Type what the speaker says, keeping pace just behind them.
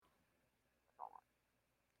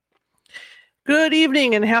Good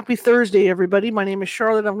evening and happy Thursday, everybody. My name is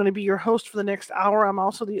Charlotte. I'm going to be your host for the next hour. I'm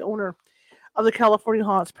also the owner of the California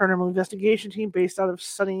Haunts Paranormal Investigation Team based out of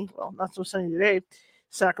sunny, well, not so sunny today,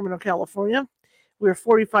 Sacramento, California. We're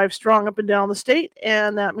 45 strong up and down the state,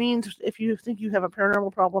 and that means if you think you have a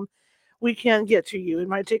paranormal problem, we can get to you. It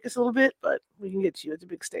might take us a little bit, but we can get to you. It's a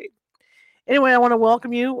big state. Anyway, I want to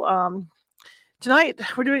welcome you. Tonight,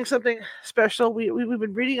 we're doing something special. We've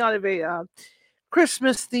been reading out of a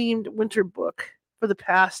Christmas themed winter book for the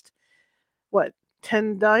past what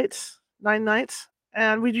 10 nights, 9 nights,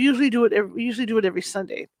 and we usually do it every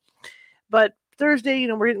Sunday. But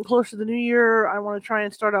Thursday, we're getting close to the new year. I want to try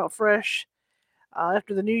and start out fresh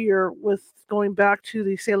after the new year with going back to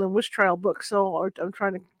the Salem witch trial book. So I'm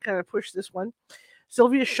trying to kind of push this one.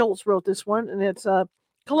 Sylvia Schultz wrote this one, and it's a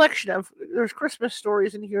collection of there's Christmas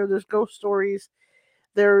stories in here. There's ghost stories.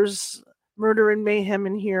 There's murder and mayhem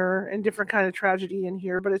in here, and different kind of tragedy in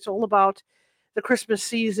here. But it's all about the Christmas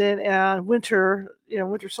season and winter,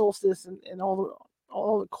 winter solstice and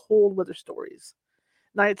all the cold weather stories.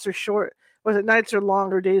 Nights are short. Was it nights are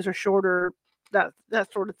longer, days are shorter, that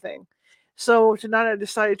sort of thing. So tonight I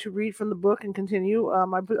decided to read from the book and continue.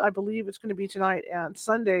 I believe it's going to be tonight and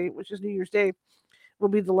Sunday, which is New Year's Day, will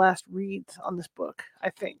be the last read on this book. I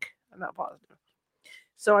think I'm not positive.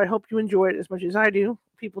 So I hope you enjoy it as much as I do.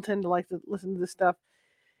 People tend to like to listen to this stuff,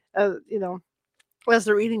 as as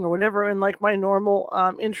they're eating or whatever. And like my normal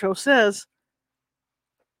intro says,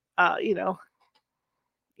 uh, you know,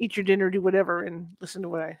 eat your dinner, do whatever, and listen to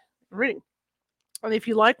what I'm reading. And if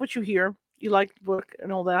you like what you hear, you like the book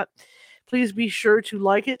and all that, please be sure to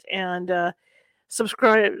like it and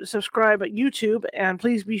subscribe at YouTube, and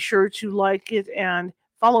please be sure to like it and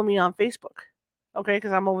follow me on Facebook. Okay,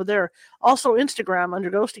 because I'm over there. Also Instagram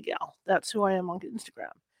under Ghosty Gal. That's who I am on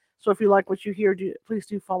Instagram. So if you like what you hear, please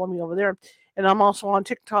do follow me over there. And I'm also on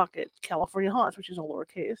TikTok at California Haunts, which is all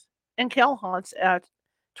lowercase, and Cal Haunts at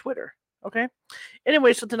Twitter. Okay.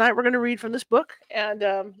 Anyway, so tonight we're going to read from this book, and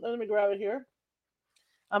let me grab it here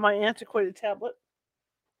on my antiquated tablet.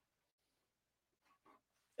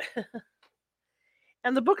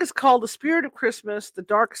 And the book is called The Spirit of Christmas, The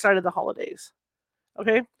Dark Side of the Holidays.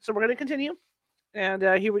 Okay, so we're going to continue, and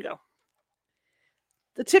here we go.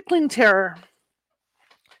 The Tickling Terror.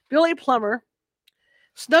 Billy Plummer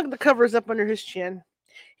snugged the covers up under his chin.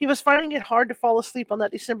 He was finding it hard to fall asleep on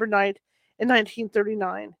that December night in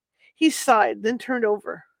 1939. He sighed, then turned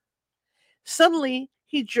over. Suddenly,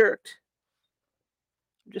 he jerked.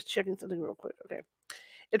 I'm just checking something real quick, okay?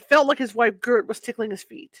 It felt like his wife Gert was tickling his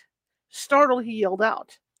feet. Startled, he yelled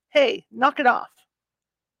out, "Hey, knock it off."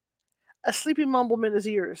 A sleepy mumble met his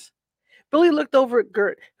ears. Billy looked over at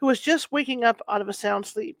Gert, who was just waking up out of a sound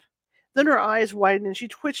sleep. Then her eyes widened and she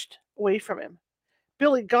twitched away from him.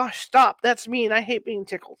 "Billy, gosh, stop. That's mean. I hate being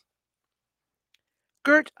tickled."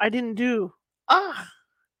 "Gert, I didn't do." "Ah!"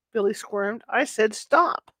 Billy squirmed. "I said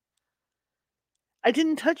stop." "I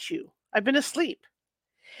didn't touch you. I've been asleep."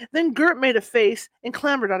 Then Gert made a face and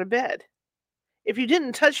clambered out of bed. "If you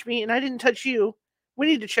didn't touch me and I didn't touch you, we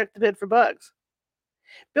need to check the bed for bugs."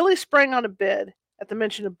 Billy sprang out of bed at the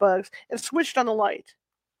mention of bugs and switched on the light.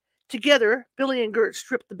 Together, Billy and Gert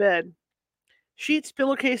stripped the bed. Sheets,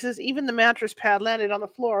 pillowcases, even the mattress pad landed on the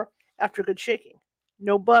floor after a good shaking.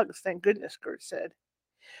 "No bugs, thank goodness," Gert said.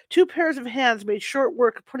 Two pairs of hands made short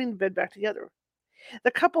work of putting the bed back together. The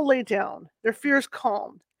couple lay down, their fears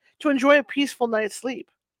calmed, to enjoy a peaceful night's sleep.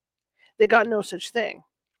 They got no such thing.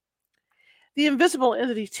 The invisible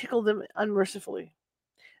entity tickled them unmercifully.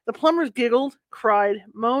 The plumbers giggled, cried,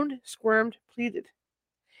 moaned, squirmed, pleaded.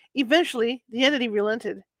 Eventually, the entity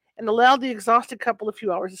relented and allowed the exhausted couple a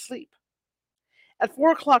few hours of sleep. At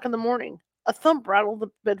 4 o'clock in the morning, a thump rattled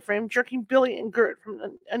the bed frame, jerking Billy and Gert from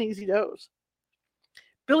an uneasy doze.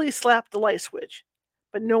 Billy slapped the light switch,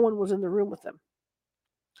 but no one was in the room with them.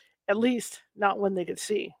 At least, not when they could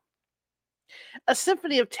see. A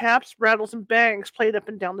symphony of taps, rattles, and bangs played up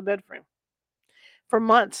and down the bed frame. For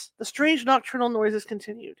months, the strange nocturnal noises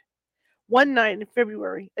continued. One night in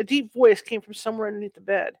February, a deep voice came from somewhere underneath the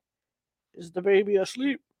bed. "Is the baby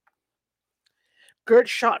asleep?" Gert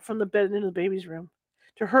shot from the bed into the baby's room.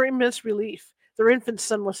 To her immense relief, their infant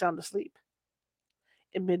son was sound asleep.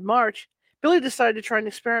 In mid-March, Billy decided to try an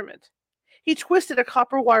experiment. He twisted a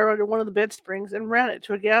copper wire under one of the bed springs and ran it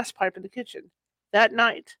to a gas pipe in the kitchen. That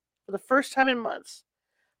night, for the first time in months,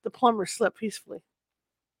 the plumber slept peacefully.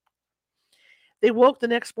 They woke the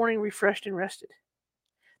next morning refreshed and rested.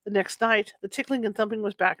 The next night, the tickling and thumping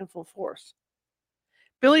was back in full force.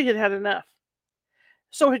 Billy had had enough.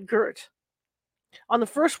 So had Gert. On the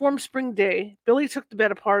first warm spring day, Billy took the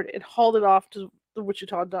bed apart and hauled it off to the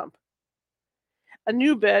Wichita dump. A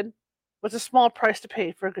new bed was a small price to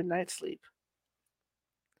pay for a good night's sleep.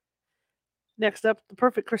 Next up, the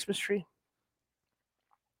perfect Christmas tree.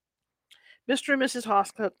 Mr. and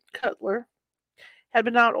Mrs. Cutler had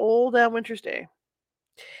been out all that winter's day.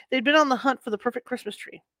 They'd been on the hunt for the perfect Christmas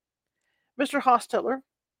tree. Mr. Hostetler,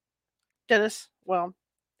 Dennis, well,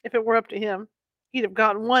 if it were up to him, he'd have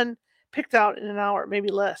gotten one picked out in an hour, maybe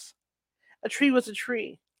less. A tree was a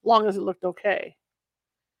tree, long as it looked okay.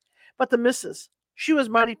 But the missus, she was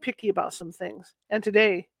mighty picky about some things, and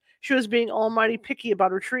today she was being almighty picky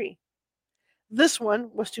about her tree. This one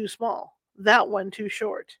was too small, that one too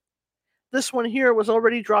short. This one here was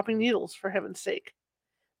already dropping needles, for heaven's sake.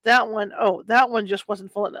 That one just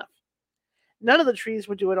wasn't full enough. None of the trees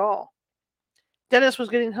would do at all. Dennis was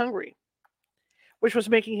getting hungry, which was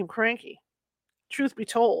making him cranky. Truth be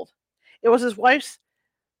told, it was his wife's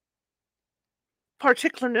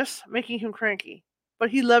particularness making him cranky, but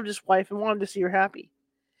he loved his wife and wanted to see her happy.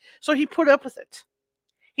 So he put up with it.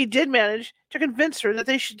 He did manage to convince her that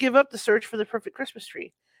they should give up the search for the perfect Christmas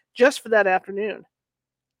tree, just for that afternoon.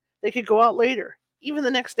 They could go out later, even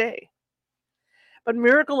the next day. But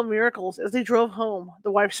miracle of miracles, as they drove home,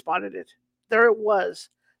 the wife spotted it. There it was,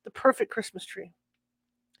 the perfect Christmas tree.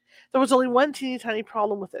 There was only one teeny tiny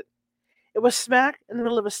problem with it. It was smack in the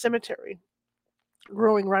middle of a cemetery,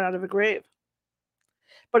 growing right out of a grave.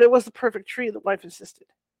 But it was the perfect tree, the wife insisted.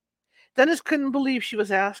 Dennis couldn't believe she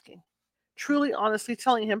was asking, truly honestly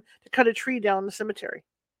telling him to cut a tree down in the cemetery.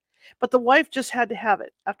 But the wife just had to have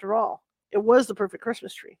it, after all. It was the perfect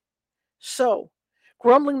Christmas tree. So,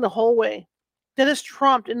 grumbling the whole way, Dennis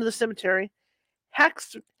tromped into the cemetery,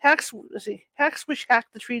 hacked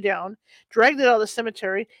the tree down, dragged it out of the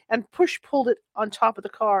cemetery, and pulled it on top of the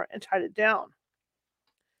car and tied it down.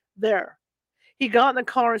 There. He got in the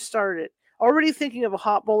car and started it, already thinking of a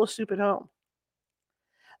hot bowl of soup at home.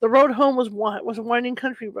 The road home was a winding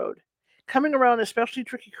country road. Coming around an especially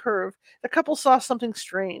tricky curve, the couple saw something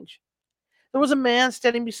strange. There was a man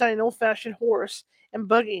standing beside an old-fashioned horse and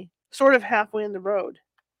buggy, sort of halfway in the road.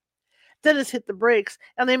 Dennis hit the brakes,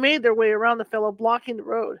 and they made their way around the fellow blocking the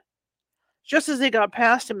road. Just as they got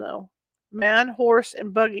past him, though, man, horse,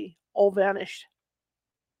 and buggy all vanished.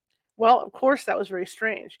 Well, of course that was very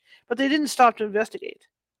strange, but they didn't stop to investigate.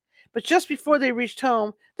 But just before they reached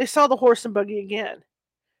home, they saw the horse and buggy again,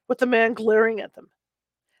 with the man glaring at them.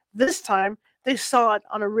 This time, they saw it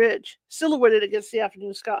on a ridge, silhouetted against the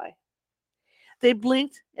afternoon sky. They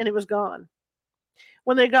blinked, and it was gone.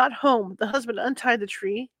 When they got home, the husband untied the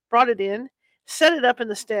tree, brought it in, set it up in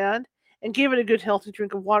the stand, and gave it a good healthy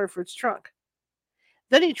drink of water for its trunk.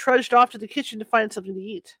 Then he trudged off to the kitchen to find something to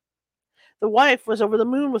eat. The wife was over the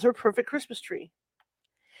moon with her perfect Christmas tree.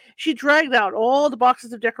 She dragged out all the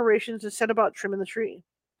boxes of decorations and set about trimming the tree.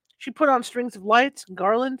 She put on strings of lights and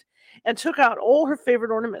garland, and took out all her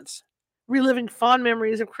favorite ornaments, reliving fond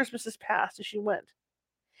memories of Christmases past as she went.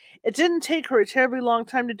 It didn't take her a terribly long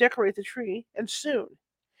time to decorate the tree, and soon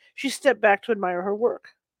she stepped back to admire her work.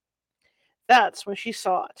 That's when she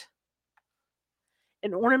saw it.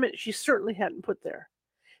 An ornament she certainly hadn't put there.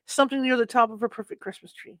 Something near the top of her perfect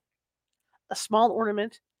Christmas tree. A small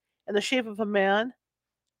ornament in the shape of a man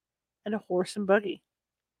and a horse and buggy.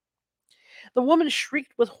 The woman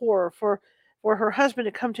shrieked with horror for her husband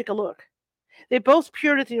to come take a look. They both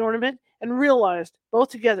peered at the ornament and realized, both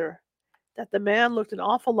together, that the man looked an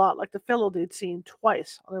awful lot like the fellow they'd seen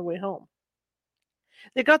twice on their way home.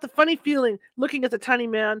 They got the funny feeling, looking at the tiny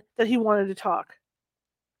man, that he wanted to talk.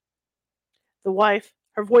 The wife,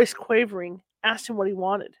 her voice quavering, asked him what he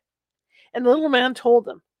wanted. And the little man told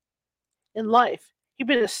them. In life, he'd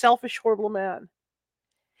been a selfish, horrible man.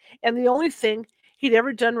 And the only thing he'd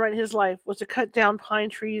ever done right in his life was to cut down pine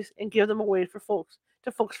trees and give them away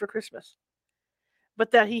to folks for Christmas.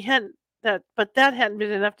 But that hadn't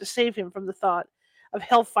been enough to save him from the thought of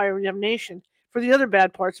hellfire and damnation for the other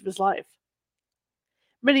bad parts of his life.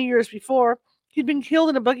 Many years before, he'd been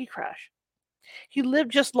killed in a buggy crash. He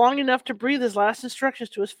lived just long enough to breathe his last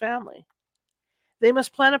instructions to his family. They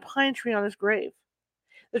must plant a pine tree on his grave.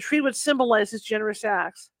 The tree would symbolize his generous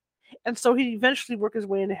acts, and so he'd eventually work his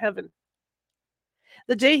way into heaven.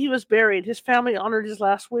 The day he was buried, his family honored his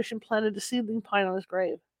last wish and planted a seedling pine on his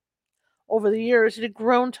grave. Over the years, it had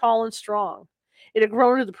grown tall and strong. It had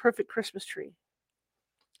grown to the perfect Christmas tree.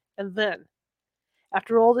 And then,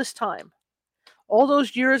 after all this time, all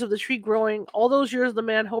those years of the tree growing, all those years of the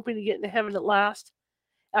man hoping to get into heaven at last,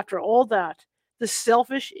 after all that, this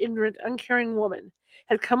selfish, ignorant, uncaring woman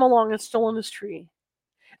had come along and stolen his tree.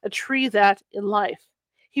 A tree that, in life,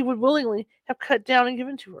 he would willingly have cut down and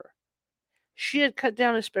given to her. She had cut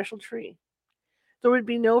down his special tree. There would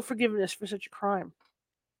be no forgiveness for such a crime.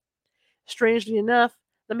 Strangely enough,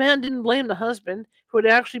 The man didn't blame the husband, who had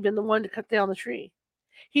actually been the one to cut down the tree.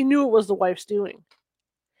 He knew it was the wife's doing.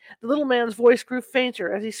 The little man's voice grew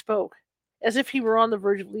fainter as he spoke, as if he were on the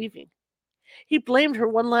verge of leaving. He blamed her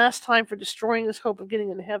one last time for destroying his hope of getting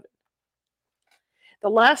into heaven. The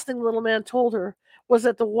last thing the little man told her was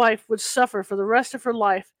that the wife would suffer for the rest of her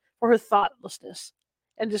life for her thoughtlessness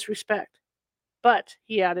and disrespect. But,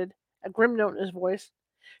 he added, a grim note in his voice,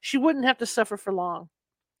 she wouldn't have to suffer for long.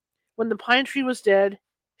 When the pine tree was dead,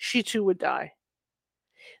 she too would die.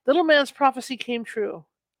 The little man's prophecy came true.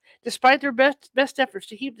 Despite their best efforts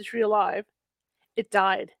to keep the tree alive, it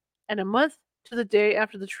died, and a month to the day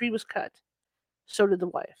after the tree was cut, so did the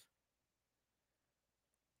wife.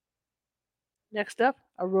 Next up,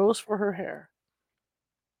 a rose for her hair.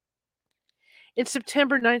 In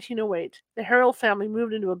September 1908, the Harrell family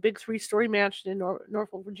moved into a big 3-story mansion in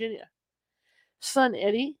Norfolk, Virginia. Son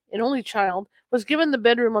Eddie, an only child, was given the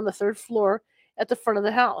bedroom on the 3rd floor at the front of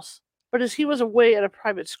the house, but as he was away at a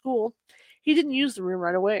private school, he didn't use the room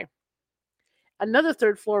right away. Another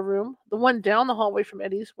 3rd-floor room, the one down the hallway from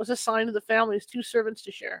Eddie's, was assigned to the family's 2 servants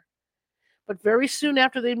to share. But very soon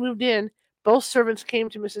after they moved in, both servants came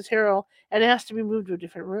to Mrs. Harrell and asked to be moved to a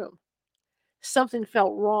different room. Something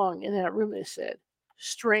felt wrong in that room, they said.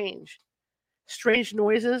 Strange. Strange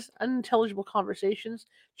noises, unintelligible conversations,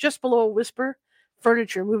 just below a whisper,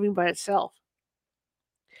 furniture moving by itself.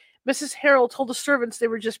 Mrs. Harrell told the servants they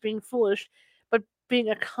were just being foolish, but being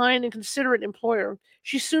a kind and considerate employer,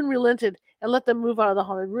 she soon relented and let them move out of the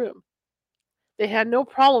haunted room. They had no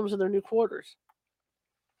problems in their new quarters.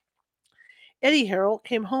 Eddie Harrell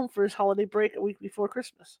came home for his holiday break a week before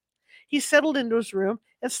Christmas. He settled into his room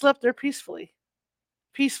and slept there peacefully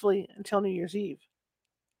until New Year's Eve.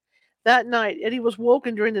 That night, Eddie was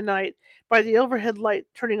woken during the night by the overhead light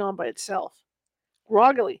turning on by itself.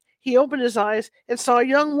 Groggily, he opened his eyes and saw a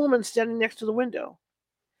young woman standing next to the window.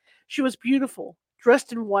 She was beautiful,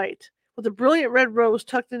 dressed in white, with a brilliant red rose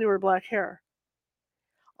tucked into her black hair.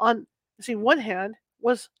 On one hand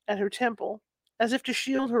was at her temple, as if to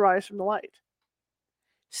shield her eyes from the light.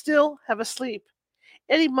 Still half asleep,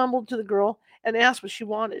 Eddie mumbled to the girl and asked what she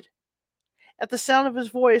wanted. At the sound of his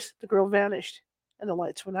voice, the girl vanished, and the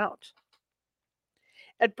lights went out.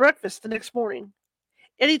 At breakfast the next morning,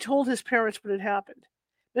 Eddie told his parents what had happened.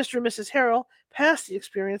 Mr. and Mrs. Harrell passed the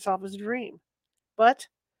experience off as a dream, but,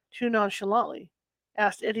 too nonchalantly,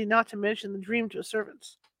 asked Eddie not to mention the dream to his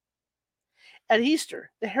servants. At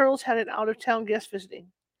Easter, the Harrells had an out-of-town guest visiting.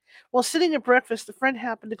 While sitting at breakfast, the friend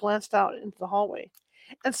happened to glance out into the hallway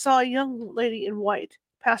and saw a young lady in white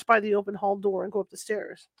pass by the open hall door and go up the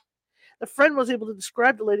stairs. The friend was able to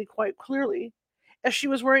describe the lady quite clearly, as she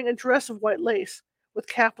was wearing a dress of white lace with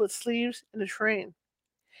caplet sleeves and a train,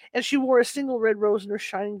 and she wore a single red rose in her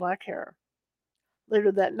shining black hair.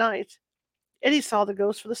 Later that night, Eddie saw the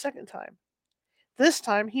ghost for the second time. This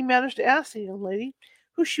time, he managed to ask the young lady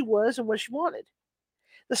who she was and what she wanted.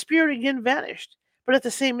 The spirit again vanished, but at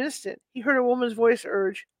the same instant, he heard a woman's voice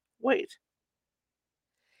urge, "Wait."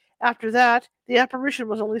 After that, the apparition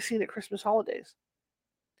was only seen at Christmas holidays.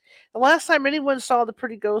 The last time anyone saw the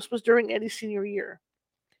pretty ghost was during Eddie's senior year.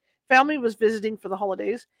 Family was visiting for the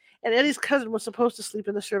holidays, and Eddie's cousin was supposed to sleep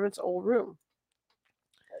in the servants' old room.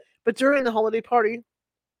 But during the holiday party,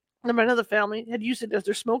 the men of the family had used it as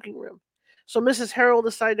their smoking room, so Mrs. Harrell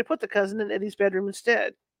decided to put the cousin in Eddie's bedroom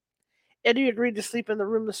instead. Eddie agreed to sleep in the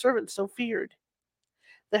room the servants so feared.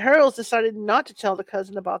 The Harrells decided not to tell the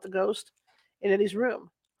cousin about the ghost in Eddie's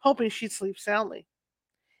room, hoping she'd sleep soundly.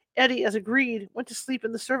 Eddie, as agreed, went to sleep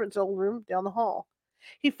in the servants' old room down the hall.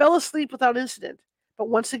 He fell asleep without incident, but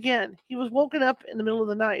once again he was woken up in the middle of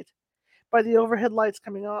the night by the overhead lights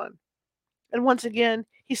coming on. And once again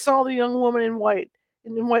he saw the young woman in white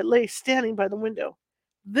lace standing by the window.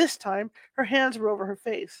 This time her hands were over her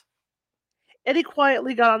face. Eddie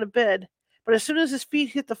quietly got out of bed, but as soon as his feet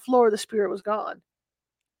hit the floor, the spirit was gone.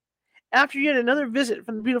 After yet another visit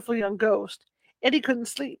from the beautiful young ghost, Eddie couldn't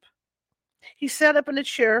sleep. He sat up in a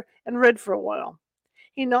chair and read for a while.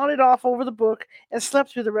 He nodded off over the book and slept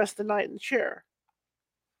through the rest of the night in the chair.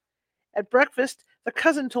 At breakfast, the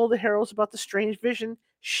cousin told the Harrells about the strange vision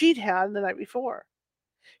she'd had the night before.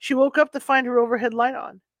 She woke up to find her overhead light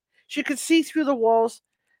on. She could see through the walls.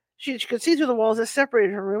 She could see through the walls that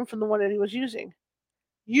separated her room from the one Eddie was using.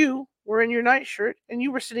 You were in your nightshirt, and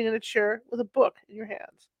you were sitting in a chair with a book in your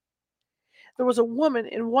hands. There was a woman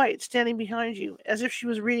in white standing behind you, as if she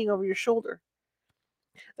was reading over your shoulder.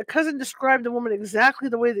 The cousin described the woman exactly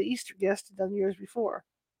the way the Easter guest had done years before.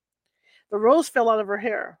 The rose fell out of her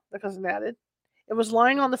hair, the cousin added. It was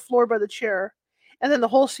lying on the floor by the chair, and then the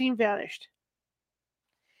whole scene vanished.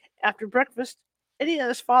 After breakfast, Eddie and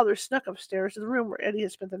his father snuck upstairs to the room where Eddie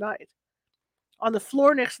had spent the night. On the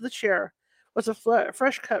floor next to the chair was a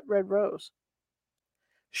fresh-cut red rose.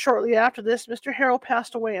 Shortly after this, Mr. Harrell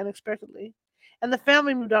passed away unexpectedly, and the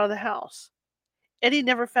family moved out of the house. Eddie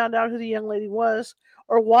never found out who the young lady was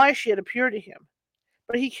or why she had appeared to him,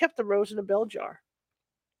 but he kept the rose in a bell jar.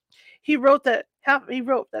 He wrote that half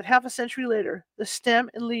a century later, the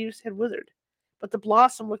stem and leaves had withered, but the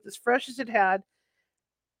blossom looked as fresh as if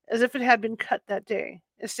it had been cut that day,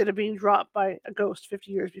 instead of being dropped by a ghost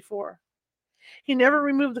 50 years before. He never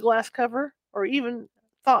removed the glass cover or even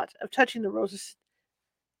thought of touching the rose's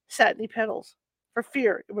satiny petals, for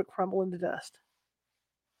fear it would crumble into dust.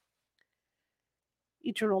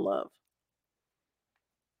 Eternal love.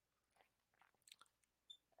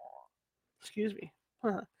 Excuse me.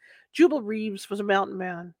 Jubal Reeves was a mountain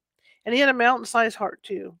man, and he had a mountain-sized heart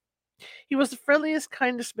too. He was the friendliest,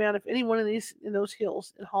 kindest man of anyone in those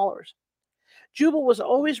hills and hollers. Jubal was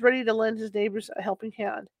always ready to lend his neighbors a helping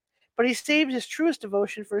hand, but he saved his truest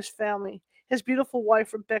devotion for his family, his beautiful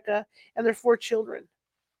wife Rebecca, and their 4 children.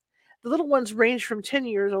 The little ones ranged from 10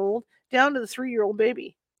 years old down to the 3-year-old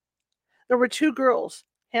baby. There were 2 girls,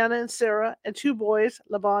 Hannah and Sarah, and 2 boys,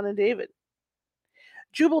 Laban and David.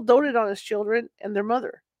 Jubal doted on his children and their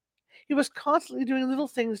mother. He was constantly doing little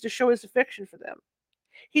things to show his affection for them.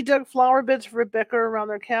 He dug flower beds for Rebecca around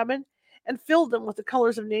their cabin and filled them with the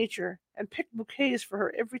colors of nature and picked bouquets for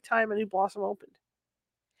her every time a new blossom opened.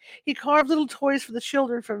 He carved little toys for the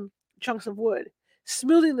children from chunks of wood,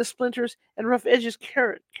 smoothing the splinters and rough edges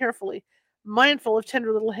carefully, mindful of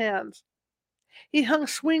tender little hands. He hung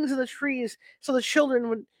swings in the trees so the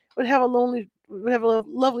children would have a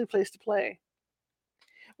lovely place to play.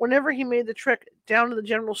 Whenever he made the trek down to the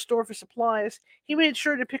general store for supplies, he made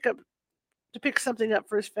sure to pick something up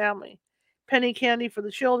for his family: penny candy for the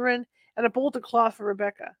children and a bolt of cloth for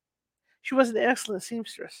Rebecca. She was an excellent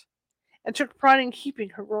seamstress and took pride in keeping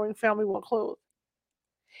her growing family well clothed.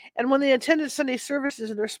 And when they attended Sunday services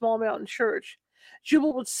in their small mountain church,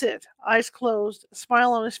 Jubal would sit, eyes closed, a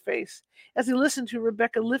smile on his face, as he listened to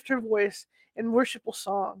Rebecca lift her voice in worshipful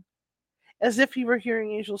song, as if he were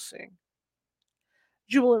hearing angels sing.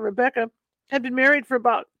 Jubal and Rebecca had been married for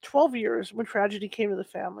about 12 years when tragedy came to the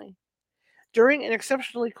family. During an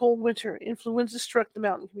exceptionally cold winter, influenza struck the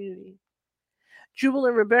mountain community. Jubal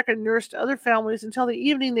and Rebecca nursed other families until the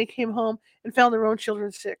evening they came home and found their own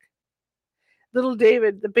children sick. Little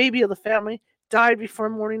David, the baby of the family, died before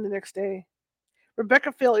morning the next day.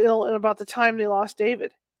 Rebecca fell ill at about the time they lost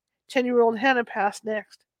David. 10-year-old Hannah passed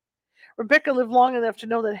next. Rebecca lived long enough to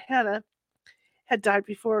know that Hannah had died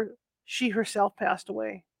before she herself passed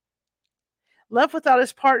away. Left without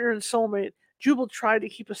his partner and soulmate, Jubal tried to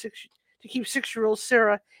keep 6-year-old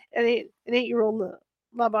Sarah and 8-year-old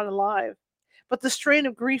Laban alive. But the strain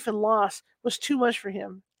of grief and loss was too much for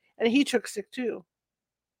him, and he took sick too.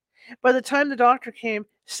 By the time the doctor came,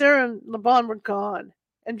 Sarah and Laban were gone,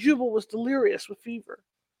 and Jubal was delirious with fever.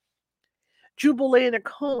 Jubal lay in a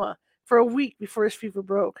coma for a week before his fever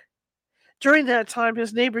broke. During that time,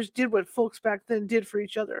 his neighbors did what folks back then did for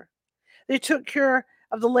each other. They took care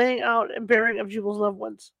of the laying out and burying of Jubal's loved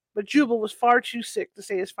ones, but Jubal was far too sick to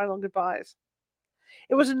say his final goodbyes.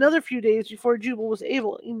 It was another few days before Jubal was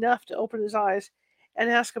able enough to open his eyes and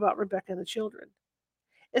ask about Rebecca and the children.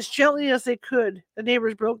 As gently as they could, the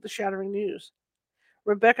neighbors broke the shattering news.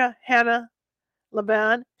 Rebecca, Hannah,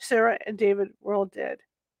 Laban, Sarah, and David were all dead,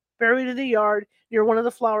 buried in the yard near one of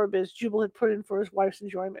the flower beds Jubal had put in for his wife's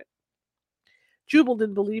enjoyment. Jubal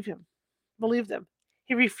didn't believe them.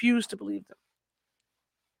 He refused to believe them.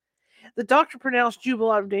 The doctor pronounced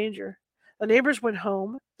Jubal out of danger. The neighbors went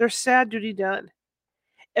home, their sad duty done.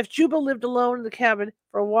 If Jubal lived alone in the cabin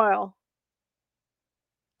for a while,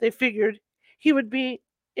 they figured he would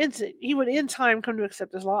in time come to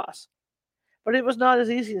accept his loss. But it was not as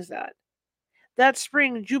easy as that. That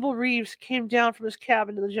spring, Jubal Reeves came down from his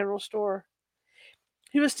cabin to the general store.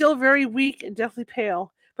 He was still very weak and deathly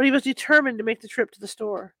pale, but he was determined to make the trip to the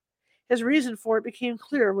store. His reason for it became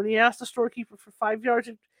clear when he asked the storekeeper for 5 yards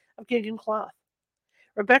of gingham cloth.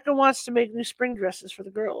 Rebecca wants to make new spring dresses for the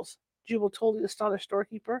girls, Jubal told the astonished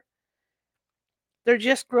storekeeper. They're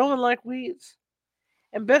just growing like weeds.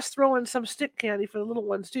 And best throw in some stick candy for the little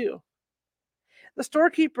ones, too. The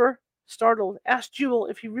storekeeper, startled, asked Jubal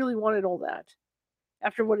if he really wanted all that,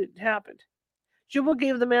 after what had happened. Jubal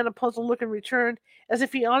gave the man a puzzled look in return, as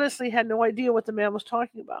if he honestly had no idea what the man was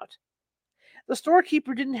talking about. The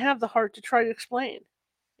storekeeper didn't have the heart to try to explain.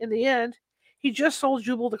 In the end, he just sold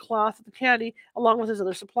Jubal the cloth and the candy along with his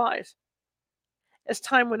other supplies. As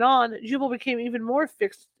time went on, Jubal became even more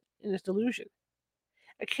fixed in his delusion.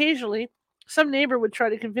 Occasionally, Some neighbor would try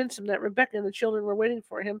to convince him that Rebecca and the children were waiting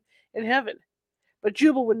for him in heaven, but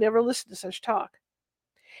Jubal would never listen to such talk.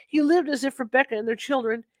 He lived as if Rebecca and their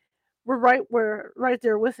children were right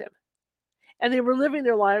there with him, and they were living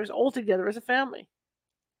their lives all together as a family.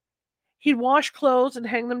 He'd wash clothes and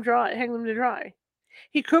hang them to dry.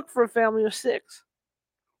 He cooked for a family of 6.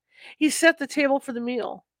 He set the table for the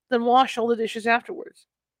meal, then washed all the dishes afterwards.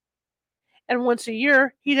 And once a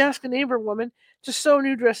year, he'd ask a neighbor woman to sew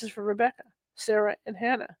new dresses for Rebecca, Sarah, and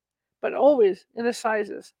Hannah, but always in the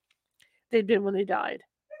sizes they'd been when they died.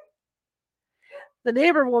 The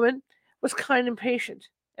neighbor woman was kind and patient,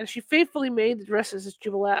 and she faithfully made the dresses as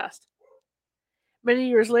Jubal asked. Many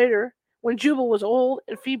years later, when Jubal was old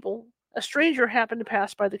and feeble, a stranger happened to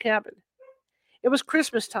pass by the cabin. It was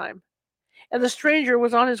Christmas time, and the stranger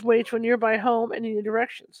was on his way to a nearby home and needed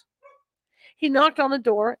directions. He knocked on the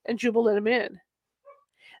door, and Jubal let him in.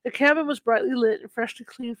 The cabin was brightly lit and freshly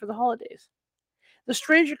cleaned for the holidays. The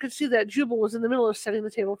stranger could see that Jubal was in the middle of setting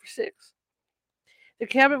the table for 6. The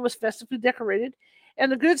cabin was festively decorated,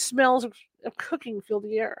 and the good smells of cooking filled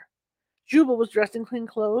the air. Jubal was dressed in clean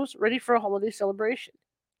clothes, ready for a holiday celebration.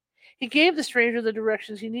 He gave the stranger the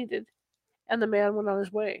directions he needed, and the man went on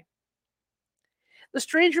his way. The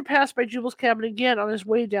stranger passed by Jubal's cabin again on his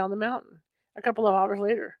way down the mountain, a couple of hours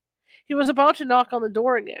later. He was about to knock on the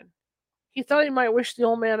door again. He thought he might wish the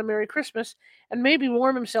old man a Merry Christmas and maybe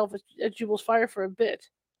warm himself at Jubal's fire for a bit.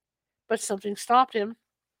 But something stopped him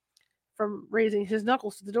from raising his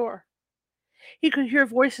knuckles to the door. He could hear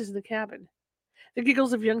voices in the cabin, the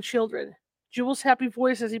giggles of young children, Jubal's happy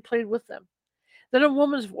voice as he played with them. Then a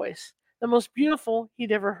woman's voice, the most beautiful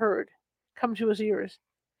he'd ever heard, come to his ears.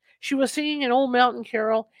 She was singing an old mountain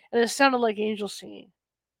carol, and it sounded like angels singing.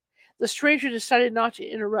 The stranger decided not to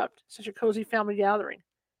interrupt such a cozy family gathering,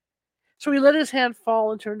 so he let his hand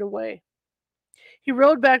fall and turned away. He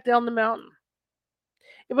rode back down the mountain.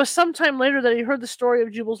 It was some time later that he heard the story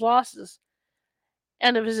of Jubal's losses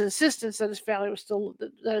and of his insistence that his family still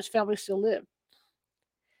lived.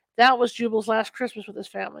 That was Jubal's last Christmas with his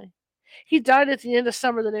family. He died at the end of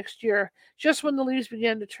summer the next year, just when the leaves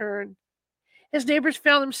began to turn. His neighbors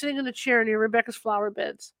found him sitting in a chair near Rebecca's flower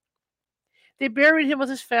beds. They buried him with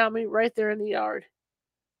his family right there in the yard.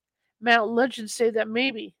 Mountain legends say that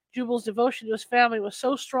maybe Jubal's devotion to his family was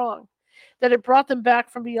so strong that it brought them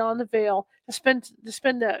back from beyond the veil to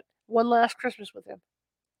spend that one last Christmas with him.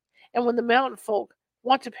 And when the mountain folk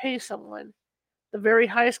want to pay someone the very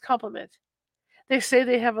highest compliment, they say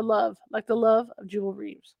they have a love like the love of Jubal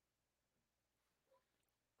Reeves.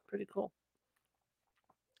 Pretty cool.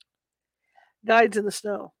 Guides in the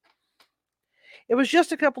Snow. It was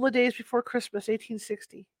just a couple of days before Christmas,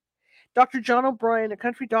 1860. Dr. John O'Brien, a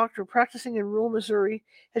country doctor practicing in rural Missouri,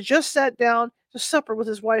 had just sat down to supper with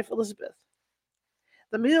his wife, Elizabeth.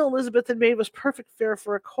 The meal Elizabeth had made was perfect fare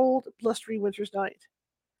for a cold, blustery winter's night.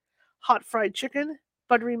 Hot fried chicken,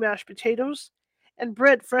 buttery mashed potatoes, and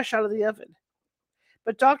bread fresh out of the oven.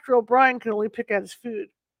 But Dr. O'Brien could only pick at his food.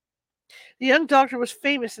 The young doctor was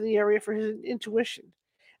famous in the area for his intuition,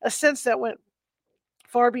 a sense that went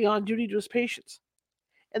far beyond duty to his patients.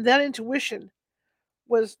 And that intuition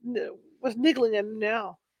was niggling at him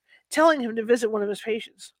now, telling him to visit one of his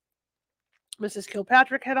patients. Mrs.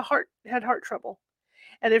 Kilpatrick had heart trouble,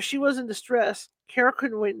 and if she was in distress, Kara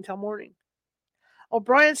couldn't wait until morning.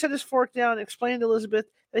 O'Brien set his fork down and explained to Elizabeth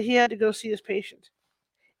that he had to go see his patient.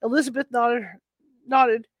 Elizabeth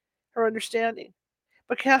nodded her understanding,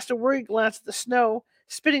 but cast a worried glance at the snow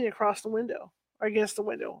spitting against the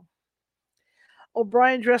window.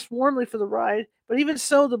 O'Brien dressed warmly for the ride, but even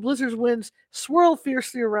so, the blizzard's winds swirled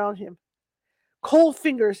fiercely around him, cold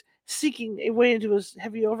fingers seeking a way into his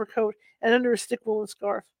heavy overcoat and under his thick woolen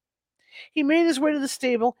scarf. He made his way to the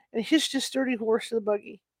stable and hitched his sturdy horse to the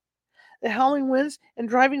buggy. The howling winds and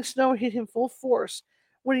driving snow hit him full force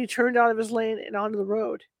when he turned out of his lane and onto the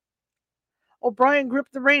road. O'Brien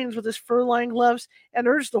gripped the reins with his fur-lined gloves and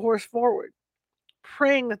urged the horse forward,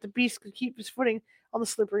 praying that the beast could keep his footing on the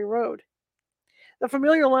slippery road. The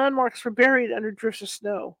familiar landmarks were buried under drifts of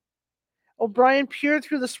snow. O'Brien peered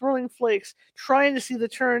through the swirling flakes, trying to see the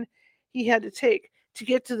turn he had to take to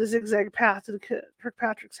get to the zigzag path to the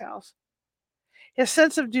Kirkpatrick's house. His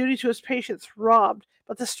sense of duty to his patient throbbed,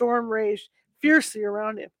 but the storm raged fiercely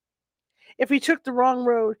around him. If he took the wrong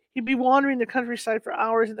road, he'd be wandering the countryside for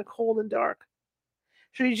hours in the cold and dark.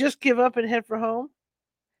 Should he just give up and head for home?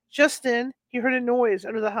 Just then, he heard a noise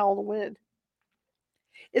under the howl of the wind.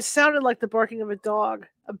 It sounded like the barking of a dog,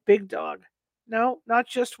 a big dog. No, not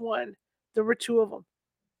just one. There were 2 of them.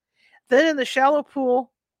 Then in the shallow pool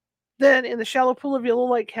of yellow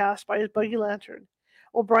light cast by his buggy lantern,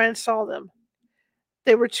 O'Brien saw them.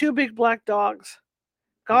 They were two big black dogs.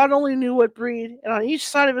 God only knew what breed, and on each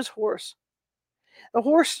side of his horse. The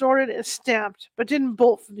horse snorted and stamped, but didn't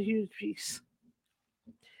bolt from the huge beast.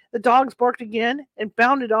 The dogs barked again and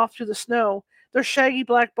bounded off through the snow, their shaggy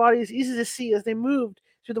black bodies easy to see as they moved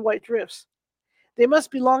through the white drifts. They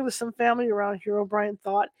must belong to some family around here, O'Brien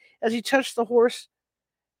thought, as he touched the horse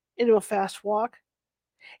into a fast walk.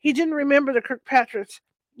 He didn't remember the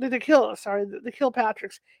the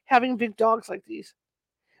Kilpatricks having big dogs like these.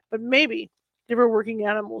 But maybe they were working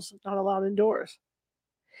animals not allowed indoors.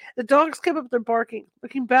 The dogs kept up their barking,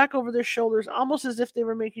 looking back over their shoulders almost as if they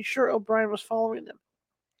were making sure O'Brien was following them.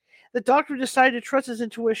 The doctor decided to trust his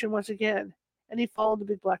intuition once again, and he followed the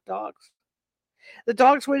big black dogs. The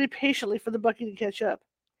dogs waited patiently for the bucky to catch up,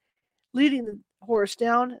 leading the horse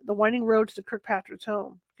down the winding road to the Kilpatrick's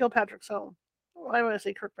home. Why would I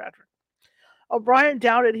say Kirkpatrick? O'Brien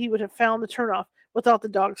doubted he would have found the turnoff without the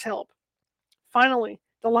dog's help. Finally,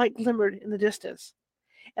 the light glimmered in the distance,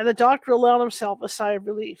 and the doctor allowed himself a sigh of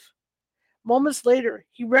relief. Moments later,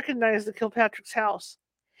 he recognized the Kilpatrick's house.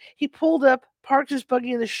 He pulled up, parked his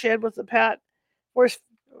buggy in the shed with the pat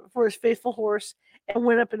for his faithful horse, and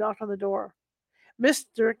went up and knocked on the door.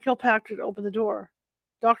 Mr. Kilpatrick opened the door.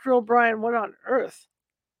 Dr. O'Brien, what on earth?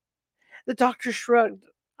 The doctor shrugged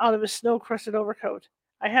out of his snow-crusted overcoat.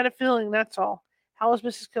 I had a feeling, that's all. How is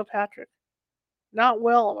Mrs. Kilpatrick? Not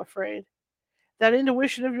well, I'm afraid. That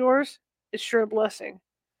intuition of yours is sure a blessing.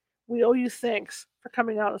 We owe you thanks for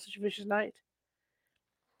coming out on such a vicious night.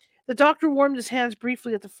 The doctor warmed his hands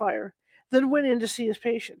briefly at the fire, then went in to see his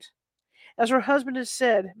patient. As her husband had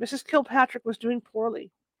said, Mrs. Kilpatrick was doing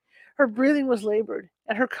poorly. Her breathing was labored,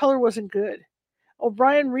 and her color wasn't good.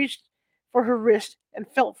 O'Brien reached for her wrist and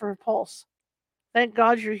felt for her pulse. Thank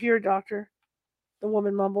God you're here, doctor, the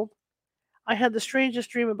woman mumbled. I had the strangest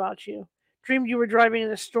dream about you. Dreamed you were driving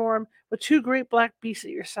in a storm with two great black beasts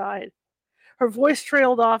at your side. Her voice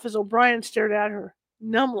trailed off as O'Brien stared at her.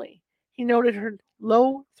 Numbly, he noted her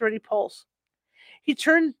low, thready pulse. He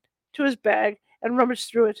turned to his bag and rummaged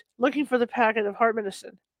through it, looking for the packet of heart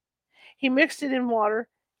medicine. He mixed it in water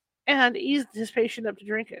and eased his patient up to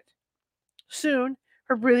drink it. Soon,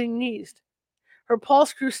 her breathing eased. Her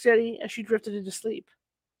pulse grew steady and she drifted into sleep.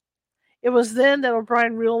 It was then that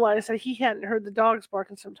O'Brien realized that he hadn't heard the dogs bark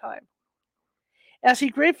in some time. As he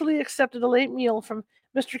gratefully accepted a late meal from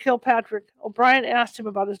Mr. Kilpatrick, O'Brien asked him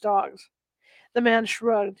about his dogs. The man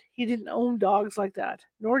shrugged. He didn't own dogs like that,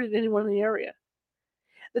 nor did anyone in the area.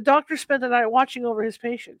 The doctor spent the night watching over his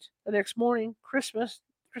patient. The next morning, Christmas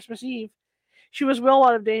Eve, she was well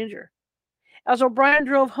out of danger. As O'Brien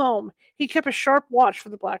drove home, he kept a sharp watch for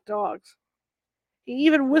the black dogs. He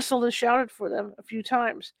even whistled and shouted for them a few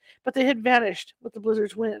times, but they had vanished with the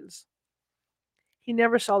blizzard's winds. He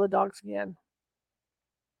never saw the dogs again.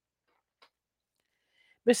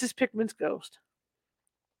 Mrs. Pickman's Ghost.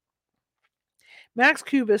 Max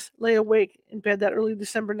Cubis lay awake in bed that early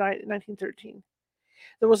December night in 1913.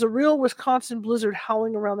 There was a real Wisconsin blizzard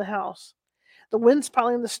howling around the house, the winds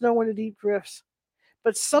piling the snow into deep drifts.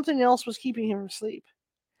 But something else was keeping him from sleep.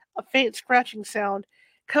 A faint scratching sound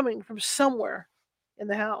coming from somewhere in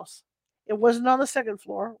the house. It wasn't on the second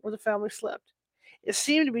floor where the family slept. It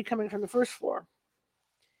seemed to be coming from the first floor.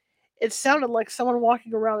 It sounded like someone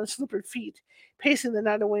walking around in slippered feet, pacing the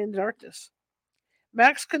night away in darkness.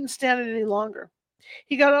 Max couldn't stand it any longer.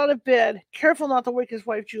 He got out of bed, careful not to wake his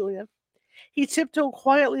wife, Julia. He tiptoed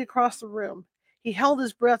quietly across the room. He held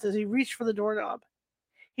his breath as he reached for the doorknob.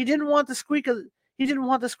 He didn't want the squeak of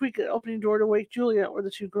the opening door to wake Julia or the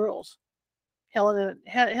two girls, Helen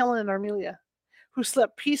and Armelia, who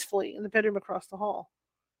slept peacefully in the bedroom across the hall.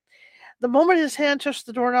 The moment his hand touched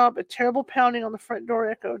the doorknob, a terrible pounding on the front door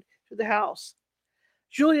echoed through the house.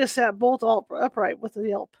 Julia sat bolt upright with a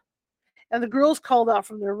yelp, and the girls called out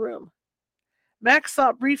from their room. Max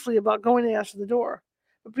thought briefly about going to answer the door,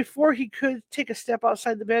 but before he could take a step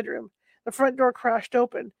outside the bedroom, the front door crashed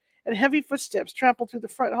open, and heavy footsteps trampled through the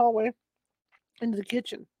front hallway into the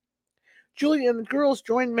kitchen. Julia and the girls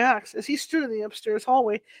joined Max as he stood in the upstairs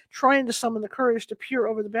hallway, trying to summon the courage to peer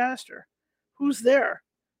over the banister. Who's there?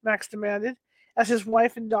 Max demanded, as his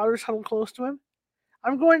wife and daughters huddled close to him.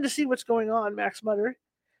 I'm going to see what's going on, Max muttered.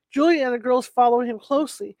 Julia and the girls followed him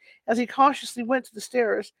closely as he cautiously went to the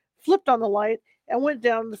stairs, flipped on the light, and went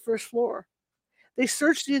down to the first floor. They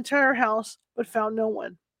searched the entire house, but found no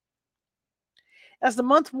one. As the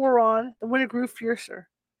month wore on, the winter grew fiercer.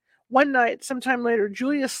 One night, sometime later,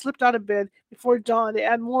 Julia slipped out of bed before dawn to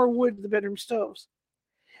add more wood to the bedroom stoves.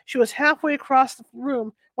 She was halfway across the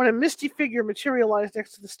room when a misty figure materialized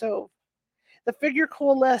next to the stove. The figure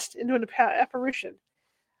coalesced into an apparition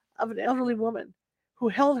of an elderly woman who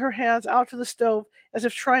held her hands out to the stove as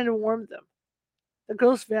if trying to warm them. The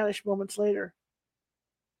ghost vanished moments later.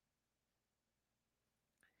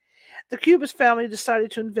 The Cubis family decided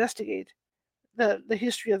to investigate the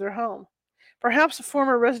history of their home. Perhaps a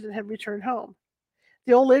former resident had returned home.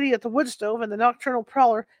 The old lady at the wood stove and the nocturnal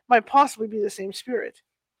prowler might possibly be the same spirit.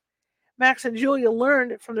 Max and Julia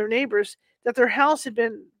learned from their neighbors that their house had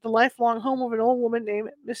been the lifelong home of an old woman named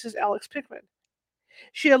Mrs. Alex Pickman.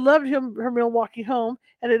 She had loved her Milwaukee home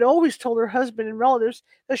and had always told her husband and relatives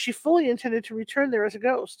that she fully intended to return there as a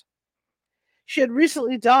ghost. She had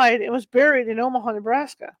recently died and was buried in Omaha,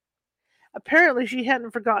 Nebraska. Apparently, she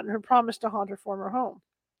hadn't forgotten her promise to haunt her former home.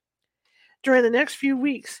 During the next few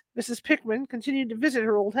weeks, Mrs. Pickman continued to visit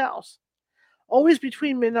her old house, always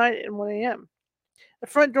between midnight and 1 a.m. The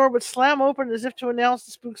front door would slam open as if to announce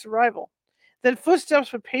the spook's arrival. Then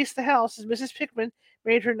footsteps would pace the house as Mrs. Pickman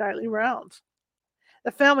made her nightly rounds.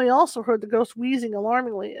 The family also heard the ghost wheezing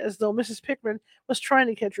alarmingly, as though Mrs. Pickman was trying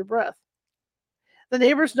to catch her breath. The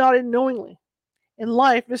neighbors nodded knowingly. In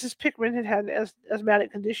life, Mrs. Pickman had had an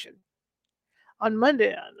asthmatic condition. On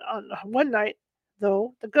one night,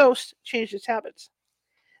 though, the ghost changed its habits.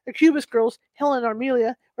 The Cubis girls, Helen and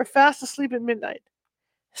Amelia, were fast asleep at midnight.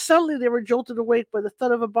 Suddenly they were jolted awake by the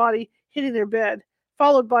thud of a body hitting their bed,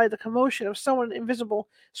 followed by the commotion of someone invisible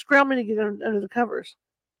scrambling to get under the covers.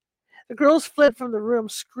 The girls fled from the room,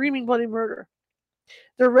 screaming bloody murder.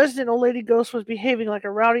 Their resident old lady ghost was behaving like a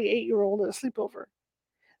rowdy 8-year-old at a sleepover.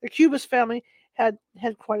 The Cubis family had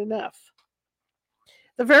had quite enough.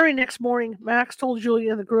 The very next morning, Max told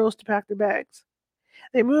Julia and the girls to pack their bags.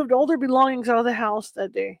 They moved all their belongings out of the house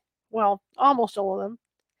that day. Well, almost all of them.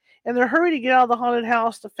 In their hurry to get out of the haunted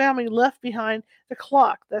house, the family left behind the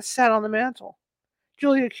clock that sat on the mantel.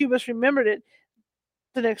 Julia Cubis remembered it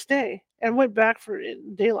the next day and went back for it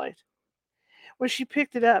in daylight. When she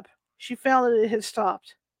picked it up, she found that it had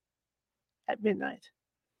stopped at midnight.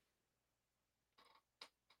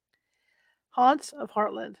 Haunts of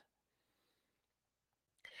Heartland.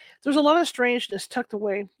 There's a lot of strangeness tucked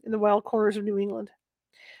away in the wild corners of New England.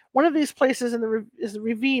 One of these places is the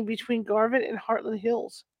ravine between Garvin and Heartland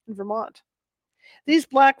Hills in Vermont. These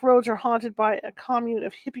black roads are haunted by a commune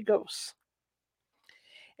of hippie ghosts.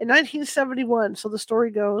 In 1971, so the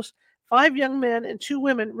story goes, 5 young men and 2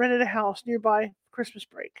 women rented a house nearby for Christmas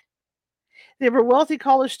break. They were wealthy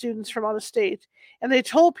college students from out of state, and they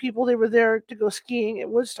told people they were there to go skiing at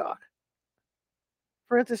Woodstock.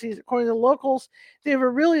 Parentheses, according to the locals, they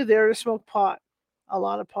were really there to smoke pot. A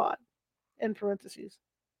lot of pot. End parentheses.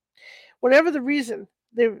 Whatever the reason,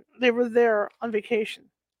 they were there on vacation.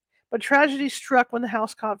 But tragedy struck when the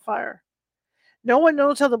house caught fire. No one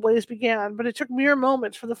knows how the blaze began, but it took mere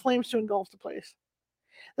moments for the flames to engulf the place.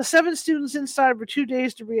 The 7 students inside were too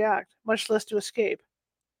dazed to react, much less to escape.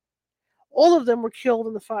 All of them were killed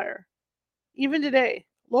in the fire. Even today,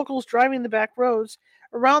 locals driving the back roads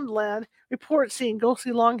around the land report seeing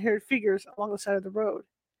ghostly long-haired figures along the side of the road.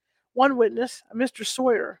 One witness, a Mr.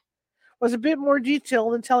 Sawyer, was a bit more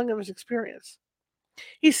detailed in telling of his experience.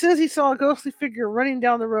 He says he saw a ghostly figure running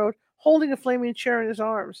down the road, holding a flaming chair in his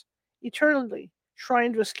arms, eternally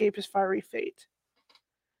trying to escape his fiery fate.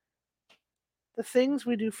 The things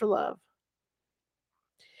we do for love.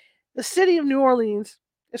 The city of New Orleans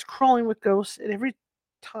is crawling with ghosts at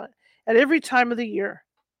every time of the year.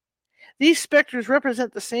 These specters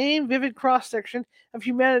represent the same vivid cross-section of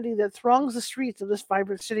humanity that throngs the streets of this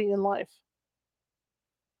vibrant city in life.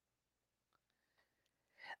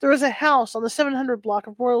 There is a house on the 700 block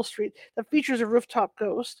of Royal Street that features a rooftop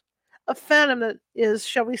ghost, a phantom that is,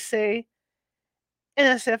 shall we say,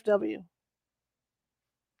 NSFW.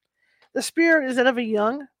 The spirit is that of a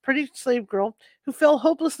young, pretty slave girl who fell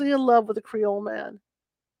hopelessly in love with a Creole man.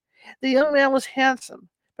 The young man was handsome,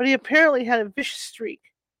 but he apparently had a vicious streak.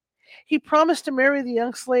 He promised to marry the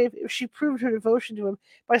young slave if she proved her devotion to him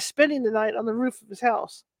by spending the night on the roof of his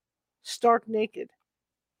house, stark naked.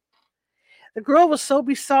 The girl was so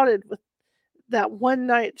besotted with that one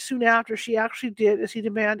night soon after she actually did as he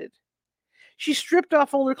demanded. She stripped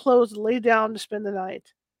off all her clothes and lay down to spend the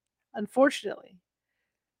night. Unfortunately,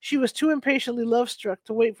 she was too impatiently love-struck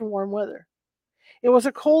to wait for warm weather. It was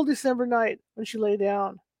a cold December night when she lay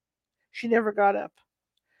down. She never got up.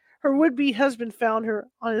 Her would-be husband found her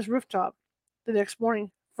on his rooftop the next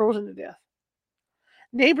morning, frozen to death.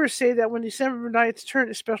 Neighbors say that when December nights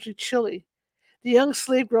turn especially chilly, the young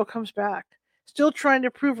slave girl comes back, still trying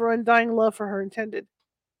to prove her undying love for her intended.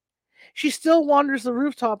 She still wanders the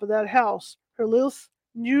rooftop of that house, her little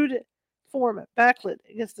nude form backlit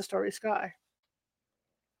against the starry sky.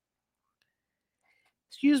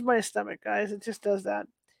 Excuse my stomach, guys. It just does that.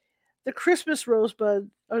 The Christmas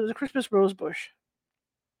rosebud, or the Christmas rosebush.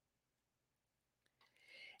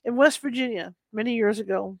 In West Virginia, many years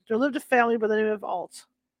ago, there lived a family by the name of Alt.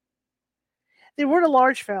 They weren't a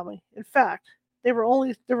large family. In fact, there were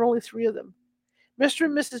only three of them: Mr.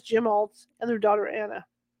 and Mrs. Jim Alt and their daughter Anna.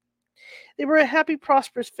 They were a happy,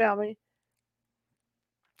 prosperous family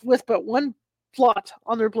with but one blot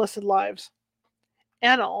on their blessed lives.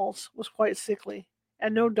 Anna Alt was quite sickly,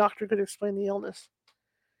 and no doctor could explain the illness.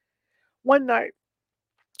 One night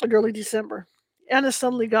in early December, Anna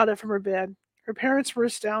suddenly got up from her bed. Her parents were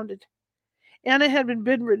astounded. Anna had been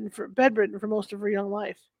bedridden for most of her young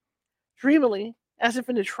life. Dreamily, as if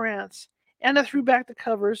in a trance, Anna threw back the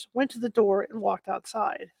covers, went to the door, and walked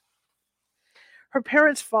outside. Her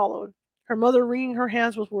parents followed, her mother wringing her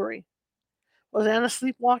hands with worry. Was Anna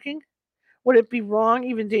sleepwalking? Would it be wrong,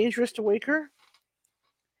 even dangerous, to wake her?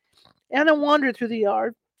 Anna wandered through the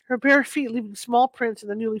yard, her bare feet leaving small prints in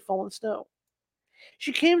the newly fallen snow.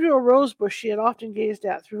 She came to a rose bush she had often gazed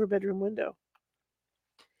at through her bedroom window.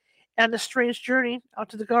 Anna's strange journey out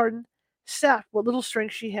to the garden sapped what little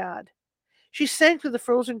strength she had. She sank through the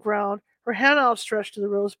frozen ground, her hand outstretched to the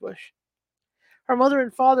rose bush. Her mother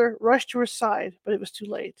and father rushed to her side, but it was too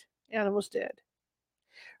late. Anna was dead.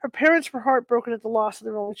 Her parents were heartbroken at the loss of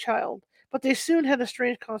their only child, but they soon had a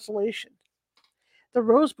strange consolation. The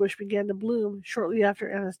rose bush began to bloom shortly after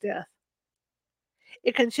Anna's death.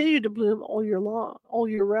 It continued to bloom all year long, all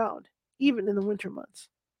year round, even in the winter months.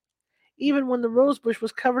 Even when the rose bush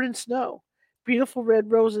was covered in snow, beautiful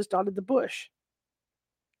red roses dotted the bush.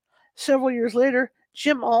 Several years later,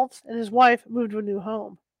 Jim Alt and his wife moved to a new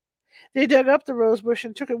home. They dug up the rose bush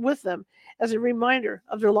and took it with them as a reminder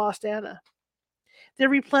of their lost Anna. They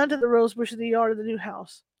replanted the rose bush in the yard of the new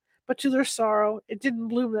house, but to their sorrow, it didn't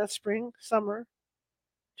bloom that spring. Summer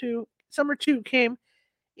too came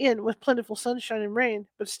in with plentiful sunshine and rain,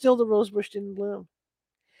 but still the rose bush didn't bloom.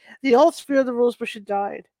 The Alts feared the rose bush had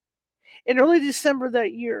died. In early December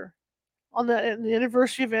that year, on the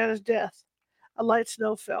anniversary of Anna's death, a light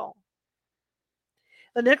snow fell.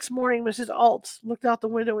 The next morning, Mrs. Alt looked out the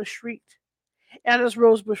window and shrieked. Anna's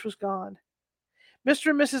rose bush was gone.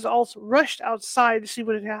 Mr. and Mrs. Alt rushed outside to see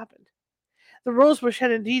what had happened. The rose bush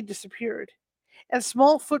had indeed disappeared, and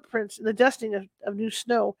small footprints in the dusting of new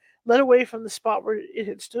snow led away from the spot where it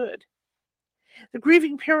had stood. The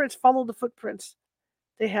grieving parents followed the footprints.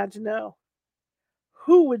 They had to know.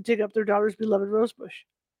 Who would dig up their daughter's beloved rosebush?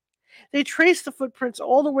 They traced the footprints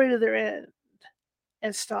all the way to their end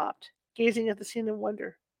and stopped, gazing at the scene in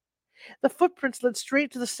wonder. The footprints led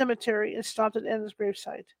straight to the cemetery and stopped at Anna's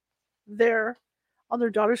gravesite. There, on their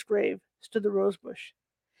daughter's grave, stood the rosebush.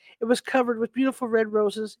 It was covered with beautiful red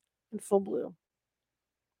roses in full bloom.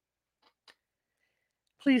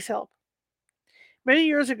 Please help. Many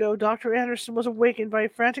years ago, Dr. Anderson was awakened by a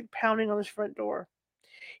frantic pounding on his front door.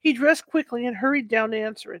 He dressed quickly and hurried down to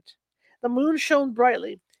answer it. The moon shone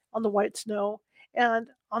brightly on the white snow and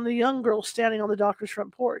on the young girl standing on the doctor's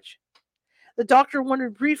front porch. The doctor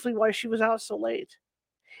wondered briefly why she was out so late.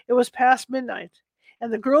 It was past midnight,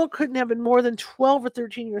 and the girl couldn't have been more than 12 or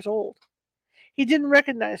 13 years old. He didn't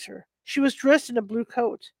recognize her. She was dressed in a blue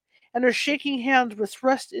coat, and her shaking hands were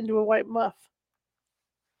thrust into a white muff.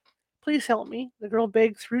 Please help me, the girl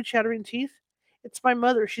begged through chattering teeth. It's my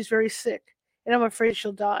mother. She's very sick, and I'm afraid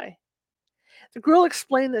she'll die. The girl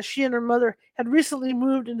explained that she and her mother had recently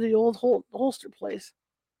moved into the old Hostler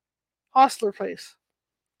place,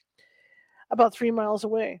 about 3 miles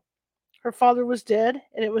away. Her father was dead,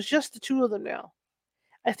 and it was just the two of them now.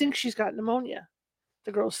 I think she's got pneumonia,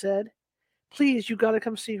 the girl said. Please, you gotta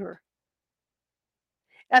come see her.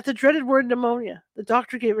 At the dreaded word pneumonia, the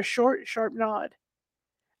doctor gave a short, sharp nod.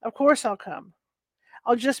 Of course I'll come.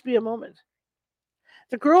 I'll just be a moment.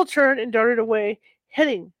 The girl turned and darted away,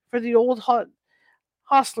 heading for the old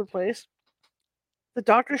hostler place. The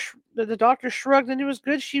doctor shrugged into his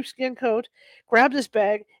good sheepskin coat, grabbed his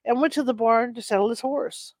bag, and went to the barn to saddle his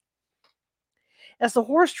horse. As the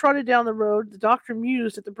horse trotted down the road, the doctor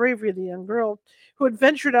mused at the bravery of the young girl, who had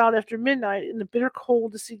ventured out after midnight in the bitter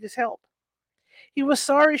cold to seek his help. He was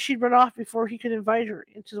sorry she'd run off before he could invite her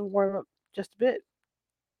into warm up just a bit.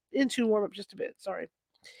 Sorry.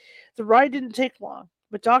 The ride didn't take long,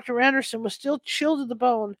 but Dr. Anderson was still chilled to the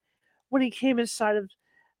bone when he came inside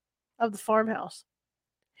of the farmhouse.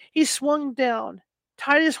 He swung down,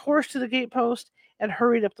 tied his horse to the gatepost, and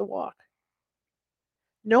hurried up the walk.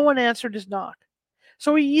 No one answered his knock,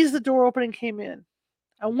 so he eased the door open and came in.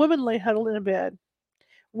 A woman lay huddled in a bed,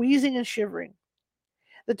 wheezing and shivering.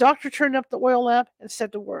 The doctor turned up the oil lamp and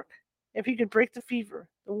set to work. If he could break the fever,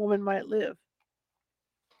 the woman might live.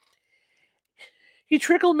 He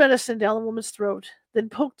trickled medicine down the woman's throat, then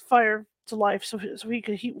poked the fire to life so he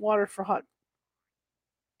could heat water for hot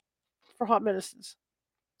medicines.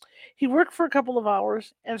 He worked for a couple of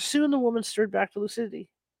hours, and soon the woman stirred back to lucidity.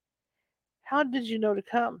 "How did you know to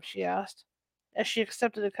come?" she asked, as she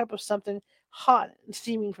accepted a cup of something hot and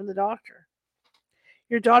steaming from the doctor.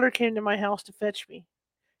 "Your daughter came to my house to fetch me.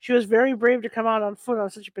 She was very brave to come out on foot on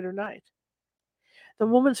such a bitter night." The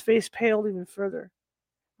woman's face paled even further.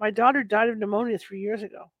 "My daughter died of pneumonia 3 years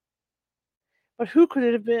ago." "But who could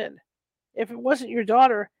it have been? If it wasn't your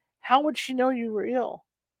daughter, how would she know you were ill?"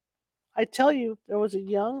 "I tell you, there was a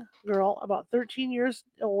young girl about 13 years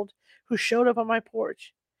old who showed up on my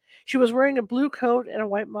porch. She was wearing a blue coat and a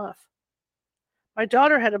white muff." "My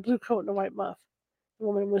daughter had a blue coat and a white muff," the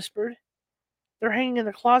woman whispered. "They're hanging in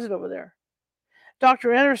the closet over there."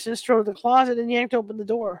 Dr. Anderson strode to the closet and yanked open the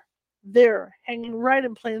door. There, hanging right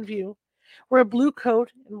in plain view, were a blue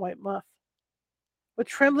coat and white muff. With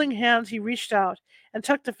trembling hands, he reached out and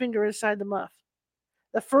tucked a finger inside the muff.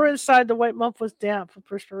 The fur inside the white muff was damp with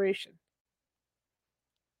perspiration.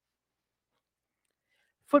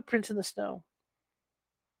 Footprints in the snow.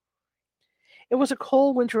 It was a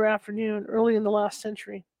cold winter afternoon early in the last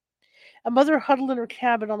century. A mother huddled in her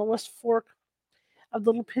cabin on the west fork of the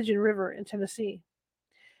Little Pigeon River in Tennessee.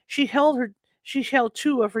 She held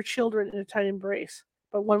two of her children in a tight embrace,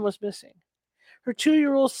 but one was missing. Her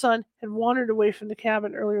 2-year-old son had wandered away from the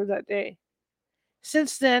cabin earlier that day.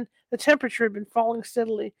 Since then, the temperature had been falling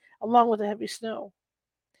steadily, along with the heavy snow.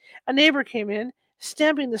 A neighbor came in,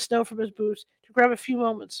 stamping the snow from his boots to grab a few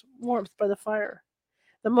moments' warmth by the fire.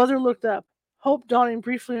 The mother looked up, hope dawning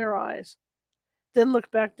briefly in her eyes, then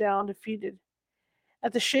looked back down, defeated.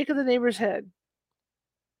 At the shake of the neighbor's head,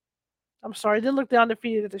 then looked down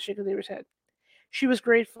defeated at the shake of the neighbor's head. She was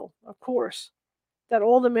grateful, of course, that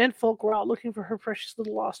all the menfolk were out looking for her precious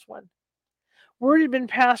little lost one. Word had been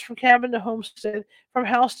passed from cabin to homestead, from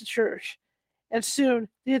house to church, and soon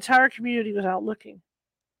the entire community was out looking.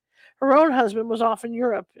 Her own husband was off in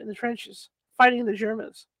Europe in the trenches, fighting the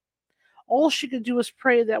Germans. All she could do was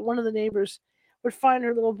pray that one of the neighbors would find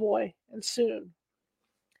her little boy, and soon.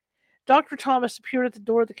 Dr. Thomas appeared at the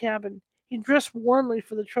door of the cabin. He dressed warmly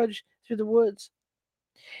for the trudge through the woods.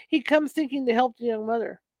 He'd come thinking to help the young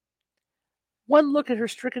mother. One look at her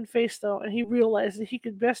stricken face, though, and he realized that he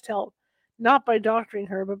could best help, not by doctoring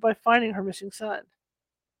her, but by finding her missing son.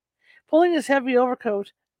 Pulling his heavy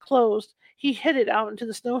overcoat closed, he headed out into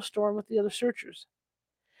the snowstorm with the other searchers.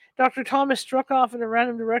 Dr. Thomas struck off in a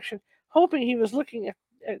random direction, hoping he was looking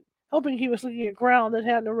at ground that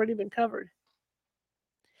hadn't already been covered.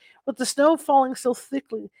 With the snow falling so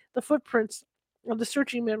thickly, the footprints of the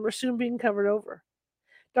searching men were soon being covered over.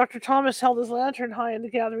 Dr. Thomas held his lantern high in the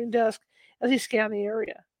gathering dusk as he scanned the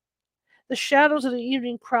area. The shadows of the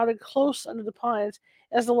evening crowded close under the pines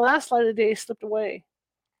as the last light of day slipped away.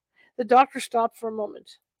 The doctor stopped for a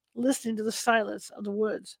moment, listening to the silence of the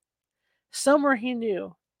woods. Somewhere he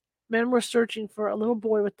knew men were searching for a little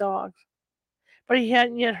boy with dogs, but he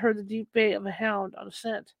hadn't yet heard the deep bay of a hound on a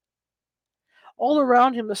scent. All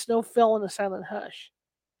around him the snow fell in a silent hush.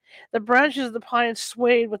 The branches of the pines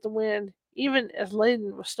swayed with the wind, even as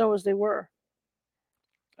laden with snow as they were.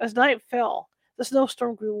 As night fell, the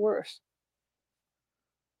snowstorm grew worse.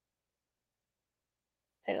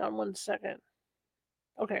 Hang on 1 second.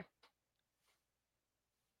 Okay.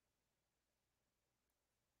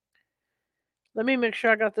 Let me make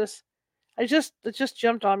sure I got this. It just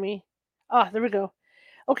jumped on me. There we go.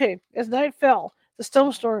 Okay, as night fell, the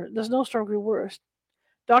snowstorm grew worse.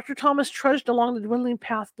 Dr. Thomas trudged along the dwindling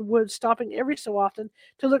path of the woods, stopping every so often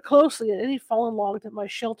to look closely at any fallen log that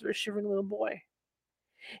might shelter a shivering little boy.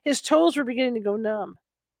 His toes were beginning to go numb,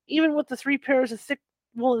 even with the 3 pairs of thick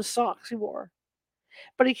woolen socks he wore.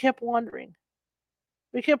 But he kept wandering.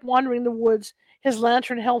 We kept wandering the woods, his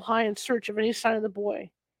lantern held high in search of any sign of the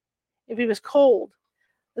boy. If he was cold,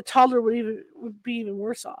 the toddler would be even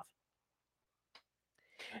worse off.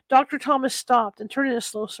 Dr. Thomas stopped and turned in a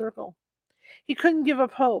slow circle. He couldn't give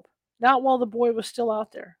up hope, not while the boy was still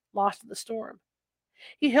out there, lost in the storm.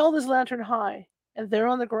 He held his lantern high, and there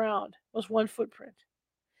on the ground was one footprint.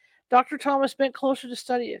 Dr. Thomas bent closer to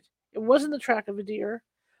study it. It wasn't the track of a deer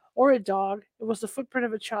or a dog. It was the footprint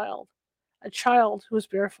of a child who was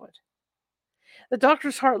barefoot. The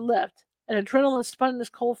doctor's heart leapt, and adrenaline spun in his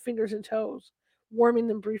cold fingers and toes, warming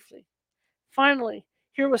them briefly. Finally,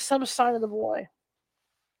 here was some sign of the boy.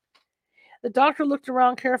 The doctor looked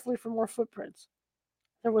around carefully for more footprints.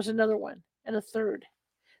 There was another one, and a third.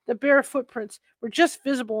 The bare footprints were just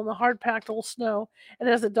visible in the hard-packed old snow, and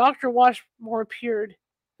as the doctor watched, more appeared,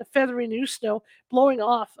 the feathery new snow blowing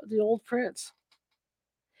off the old prints.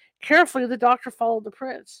 Carefully, the doctor followed the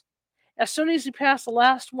prints. As soon as he passed the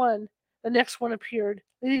last one, the next one appeared,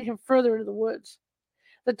 leading him further into the woods.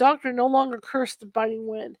 The doctor no longer cursed the biting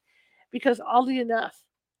wind. because oddly enough,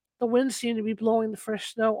 the wind seemed to be blowing the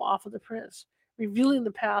fresh snow off of the prints, revealing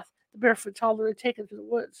the path the barefoot toddler had taken through the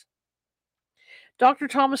woods. Dr.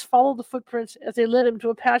 Thomas followed the footprints as they led him to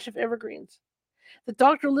a patch of evergreens. The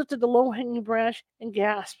doctor lifted the low-hanging branch and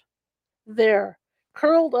gasped. There,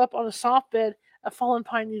 curled up on a soft bed of fallen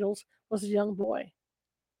pine needles, was a young boy.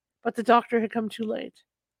 But the doctor had come too late.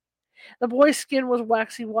 The boy's skin was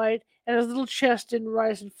waxy white, and his little chest didn't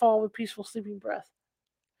rise and fall with peaceful sleeping breath.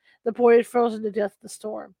 The boy had frozen to death in the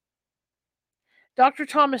storm. Dr.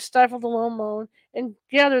 Thomas stifled a low moan and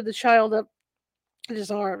gathered the child up in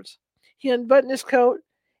his arms. He unbuttoned his coat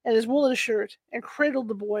and his woolen shirt and cradled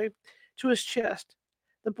the boy to his chest.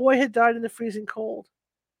 The boy had died in the freezing cold.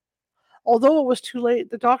 Although it was too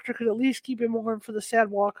late, the doctor could at least keep him warm for the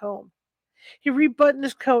sad walk home. He rebuttoned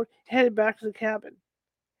his coat and headed back to the cabin.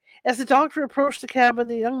 As the doctor approached the cabin,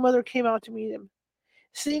 the young mother came out to meet him.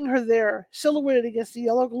 Seeing her there, silhouetted against the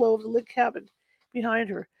yellow glow of the lit cabin behind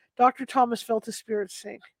her, Dr. Thomas felt his spirits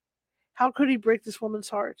sink. How could he break this woman's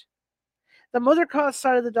heart? The mother caught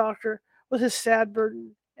sight of the doctor with his sad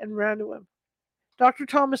burden and ran to him. Dr.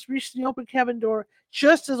 Thomas reached the open cabin door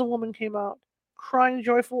just as the woman came out, crying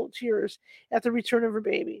joyful tears at the return of her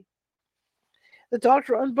baby. The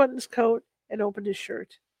doctor unbuttoned his coat and opened his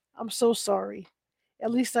shirt. I'm so sorry.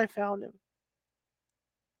 At least I found him.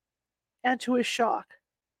 And to his shock,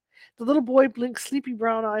 the little boy blinked sleepy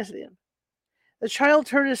brown eyes at him. The child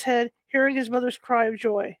turned his head, hearing his mother's cry of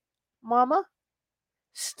joy. Mama?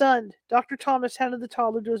 Stunned, Dr. Thomas handed the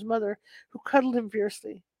toddler to his mother, who cuddled him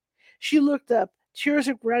fiercely. She looked up, tears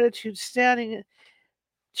of gratitude standing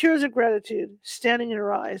in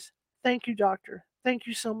her eyes. Thank you, doctor. Thank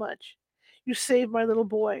you so much. You saved my little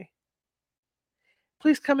boy.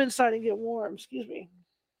 Please come inside and get warm. Excuse me.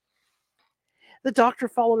 The doctor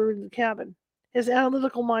followed her into the cabin. His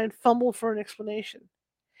analytical mind fumbled for an explanation.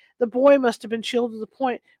 The boy must have been chilled to the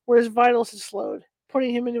point where his vitals had slowed,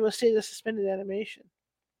 putting him into a state of suspended animation.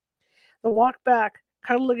 The walk back,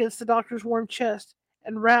 cuddled against the doctor's warm chest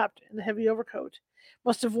and wrapped in the heavy overcoat,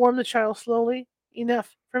 must have warmed the child slowly,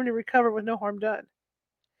 enough for him to recover with no harm done.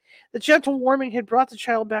 The gentle warming had brought the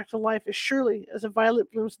child back to life as surely as a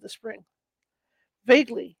violet blooms in the spring.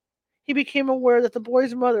 Vaguely, he became aware that the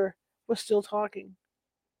boy's mother was still talking.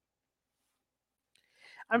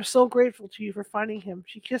 I'm so grateful to you for finding him,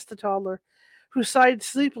 she kissed the toddler, who sighed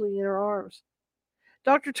sleepily in her arms.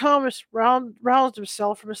 Dr. Thomas roused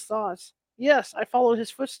himself from his thoughts. Yes, I followed his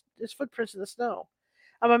footprints in the snow.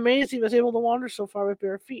 I'm amazed he was able to wander so far with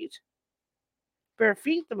bare feet. Bare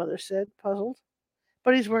feet, the mother said, puzzled.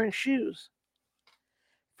 But he's wearing shoes.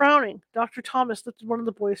 Frowning, Dr. Thomas lifted one of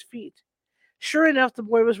the boy's feet. Sure enough, the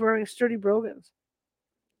boy was wearing sturdy brogans.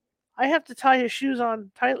 I have to tie his shoes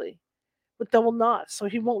on tightly, with double knots, so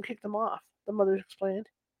he won't kick them off, the mother explained.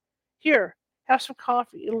 Here, have some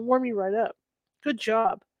coffee. It'll warm you right up. Good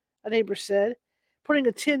job, a neighbor said, putting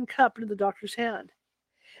a tin cup into the doctor's hand.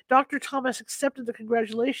 Dr. Thomas accepted the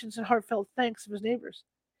congratulations and heartfelt thanks of his neighbors.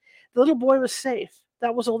 The little boy was safe.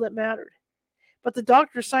 That was all that mattered. But the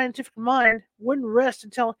doctor's scientific mind wouldn't rest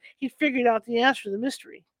until he'd figured out the answer to the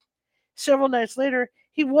mystery. Several nights later,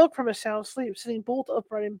 he woke from a sound sleep, sitting bolt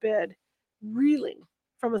upright in bed, reeling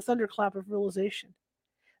from a thunderclap of realization.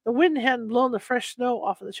 The wind hadn't blown the fresh snow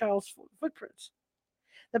off of the child's footprints.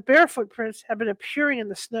 The bare footprints had been appearing in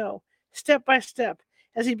the snow, step by step,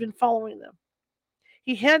 as he'd been following them.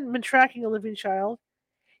 He hadn't been tracking a living child.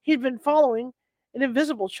 He'd been following an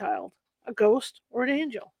invisible child, a ghost or an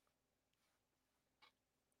angel.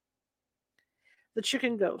 The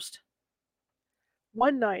Chicken Ghost.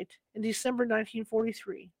 One night in December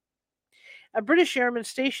 1943, a British airman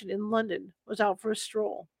stationed in London was out for a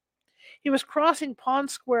stroll. He was crossing Pond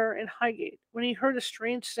Square in Highgate when he heard a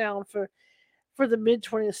strange sound for the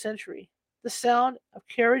mid-20th century, the sound of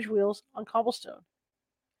carriage wheels on cobblestone.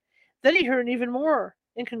 Then he heard an even more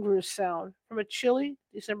incongruous sound from a chilly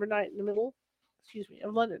December night in the middle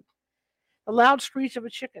of London, the loud screech of a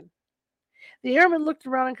chicken. The airman looked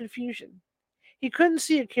around in confusion. He couldn't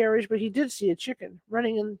see a carriage, but he did see a chicken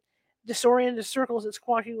running in disoriented circles and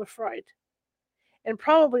squawking with fright. And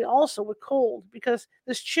probably also with cold, because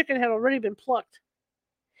this chicken had already been plucked.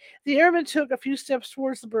 The airman took a few steps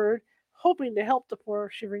towards the bird, hoping to help the poor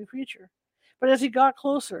shivering creature. But as he got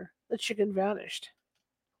closer, the chicken vanished.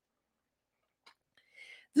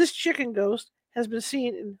 This chicken ghost has been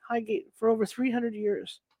seen in Highgate for over 300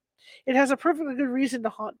 years. It has a perfectly good reason to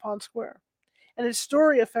haunt Pond Square, and its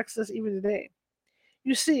story affects us even today.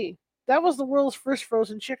 You see, that was the world's first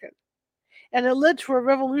frozen chicken, and it led to a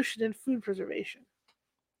revolution in food preservation.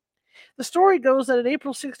 The story goes that in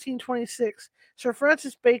April 1626, Sir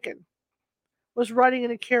Francis Bacon was riding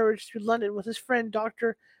in a carriage through London with his friend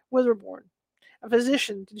Dr. Witherbourne, a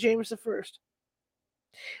physician to James I.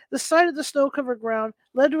 The sight of the snow-covered ground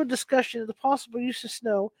led to a discussion of the possible use of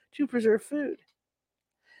snow to preserve food.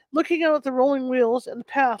 Looking out at the rolling wheels and the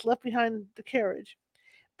path left behind the carriage,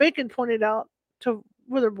 Bacon pointed out to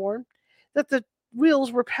Witherbourne that the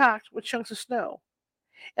wheels were packed with chunks of snow,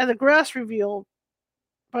 and the grass revealed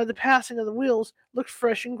by the passing of the wheels looked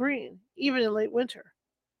fresh and green, even in late winter.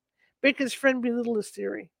 Bacon's friend belittled his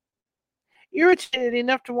theory. Irritated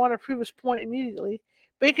enough to want to prove his point immediately,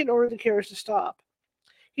 Bacon ordered the carriage to stop.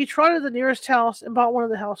 He trotted to the nearest house and bought one of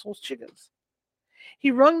the household's chickens.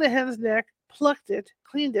 He wrung the hen's neck, plucked it,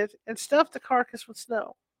 cleaned it, and stuffed the carcass with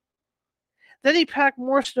snow. Then he packed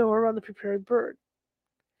more snow around the prepared bird.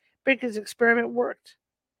 Bacon's experiment worked,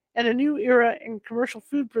 and a new era in commercial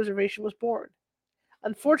food preservation was born.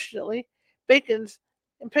 Unfortunately, Bacon's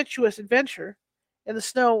impetuous adventure in the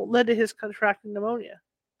snow led to his contracting pneumonia.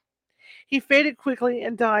 He faded quickly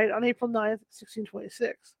and died on April 9,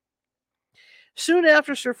 1626. Soon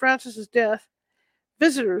after Sir Francis's death,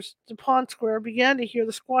 visitors to Pond Square began to hear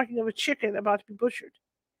the squawking of a chicken about to be butchered,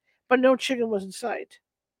 but no chicken was in sight.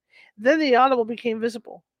 Then the audible became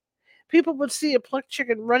visible. People would see a plucked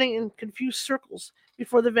chicken running in confused circles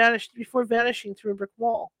before vanishing through a brick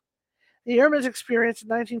wall. The airman's experience in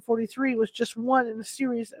 1943 was just one in a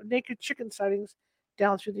series of naked chicken sightings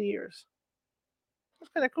down through the years.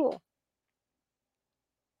 That's kind of cool.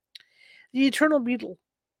 The Eternal Beetle.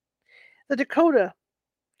 The Dakota,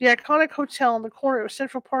 the iconic hotel on the corner of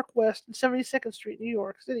Central Park West and 72nd Street, New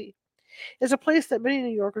York City, is a place that many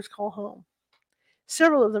New Yorkers call home.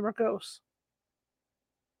 Several of them are ghosts.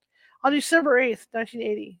 On December 8,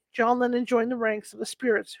 1980, John Lennon joined the ranks of the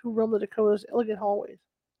spirits who roam the Dakota's elegant hallways.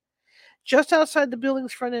 Just outside the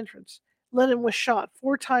building's front entrance, Lennon was shot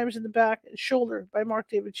 4 times in the back and shoulder by Mark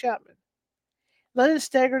David Chapman. Lennon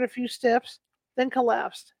staggered a few steps, then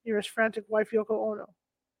collapsed near his frantic wife Yoko Ono.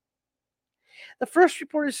 The first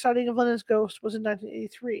reported sighting of Lennon's ghost was in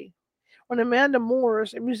 1983, when Amanda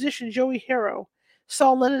Moores and musician Joey Harrow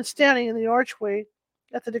saw Lennon standing in the archway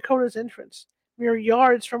at the Dakota's entrance, mere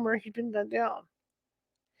yards from where he'd been gunned down.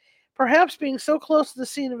 Perhaps being so close to the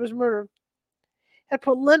scene of his murder had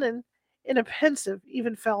put Lennon in a pensive,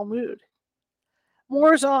 even foul mood.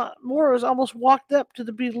 Moores almost walked up to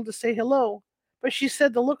the Beatle to say hello, but she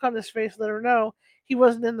said the look on his face let her know he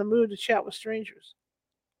wasn't in the mood to chat with strangers.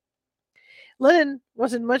 Lennon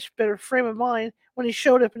was in much better frame of mind when he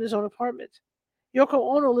showed up in his own apartment.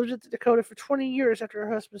 Yoko Ono lived at the Dakota for 20 years after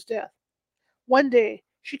her husband's death. One day,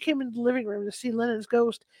 she came into the living room to see Lennon's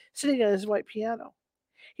ghost sitting at his white piano.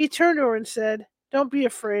 He turned to her and said, "Don't be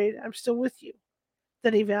afraid, I'm still with you."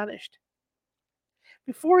 Then he vanished.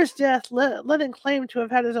 Before his death, Lennon claimed to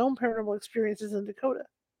have had his own paranormal experiences in Dakota.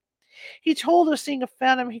 He told of seeing a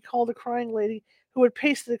phantom he called a crying lady who would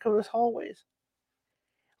pace the Dakota's hallways.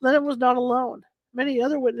 Lennon was not alone. Many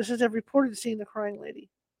other witnesses have reported seeing the crying lady.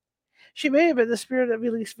 She may have been the spirit of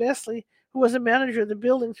Elise Vesely, who was a manager of the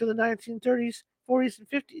building through the 1930s, 40s, and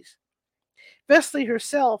 50s. Vesely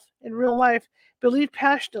herself, in real life, believed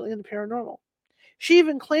passionately in the paranormal. She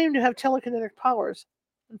even claimed to have telekinetic powers.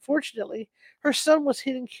 Unfortunately, her son was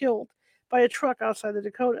hit and killed by a truck outside the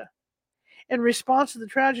Dakota. In response to the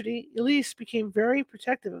tragedy, Elise became very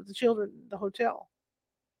protective of the children in the hotel.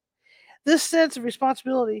 This sense of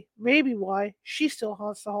responsibility may be why she still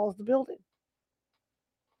haunts the halls of the building.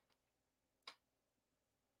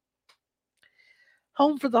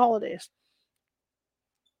 Home for the holidays.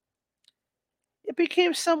 It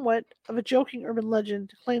became somewhat of a joking urban legend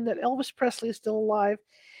to claim that Elvis Presley is still alive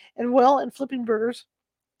and well and flipping burgers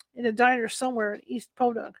in a diner somewhere in East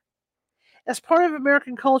Podunk. As part of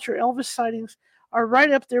American culture, Elvis sightings are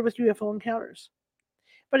right up there with UFO encounters.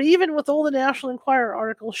 But even with all the National Enquirer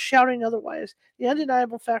articles shouting otherwise, the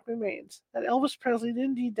undeniable fact remains that Elvis Presley did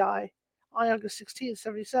indeed die on August 16,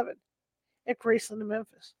 1977, at Graceland in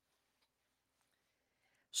Memphis.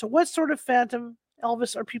 So what sort of phantom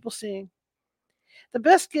Elvis are people seeing? The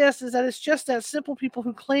best guess is that it's just that simple people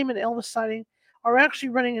who claim an Elvis sighting are actually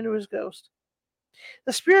running into his ghost.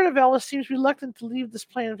 The spirit of Elvis seems reluctant to leave this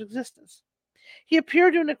plane of existence. He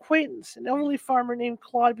appeared to an acquaintance, an elderly farmer named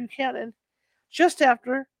Claude Buchanan, just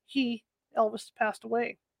after Elvis, passed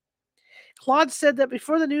away. Claude said that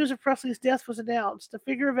before the news of Presley's death was announced, the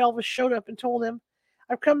figure of Elvis showed up and told him,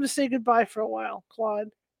 "I've come to say goodbye for a while,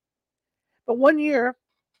 Claude." But one year,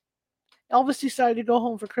 Elvis decided to go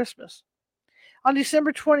home for Christmas. On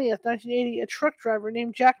December 20th, 1980, a truck driver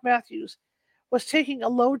named Jack Matthews was taking a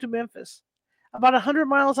load to Memphis. About 100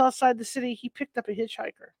 miles outside the city, he picked up a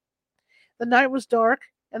hitchhiker. The night was dark,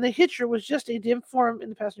 and the hitcher was just a dim form in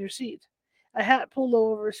the passenger seat. a hat pulled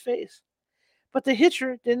low over his face. But the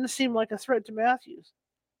hitcher didn't seem like a threat to Matthews.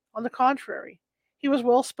 On the contrary, he was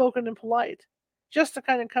well spoken and polite, just the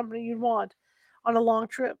kind of company you'd want on a long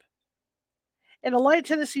trip. In a light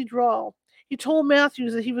Tennessee drawl, he told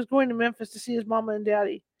Matthews that he was going to Memphis to see his mama and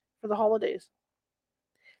daddy for the holidays.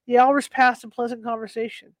 The hours passed in pleasant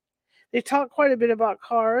conversation. They talked quite a bit about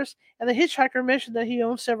cars, and the hitchhiker mentioned that he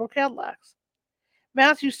owned several Cadillacs.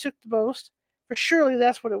 Matthews took the boast, for surely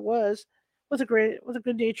that's what it was, with a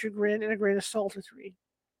good-natured grin and a grain of salt or three.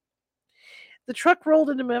 The truck rolled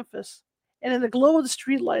into Memphis, and in the glow of the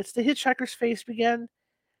streetlights, the hitchhiker's face began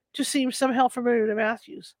to seem somehow familiar to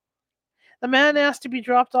Matthews. The man asked to be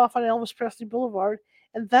dropped off on Elvis Presley Boulevard,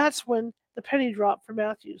 and that's when the penny dropped for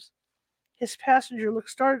Matthews. His passenger looked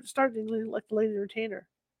startlingly like the lady entertainer.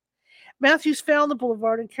 Matthews found the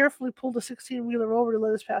boulevard and carefully pulled the 16-wheeler over to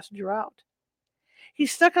let his passenger out. He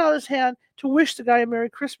stuck out his hand to wish the guy a Merry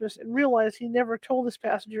Christmas and realized he never told his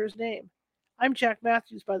passenger his name. I'm Jack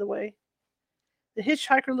Matthews, by the way. The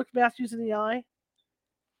hitchhiker looked Matthews in the eye.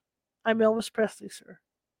 I'm Elvis Presley, sir.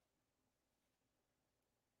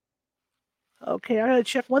 Okay, I gotta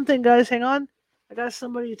check one thing, guys. Hang on. I got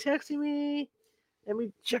somebody texting me. Let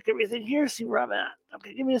me check everything here, see where I'm at.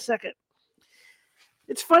 Okay, give me a second.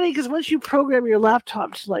 It's funny because once you program your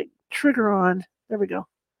laptop to like trigger on, there we go.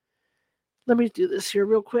 Let me do this here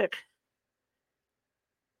real quick.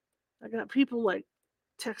 I got people like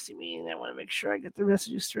texting me and I want to make sure I get the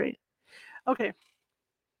messages straight. Okay,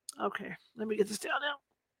 let me get this down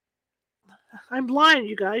now. I'm blind,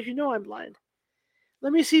 you guys. You know I'm blind.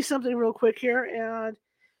 Let me see something real quick here, and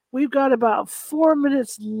we've got about 4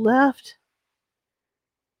 minutes left,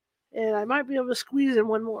 and I might be able to squeeze in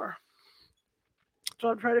one more. So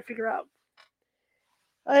I'm trying to figure out.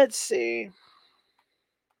 Let's see.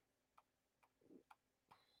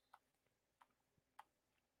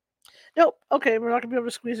 Nope. Okay, we're not going to be able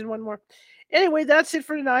to squeeze in one more. Anyway, that's it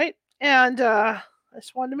for tonight, and I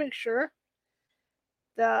just wanted to make sure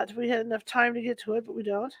that we had enough time to get to it, but we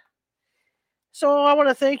don't. So I want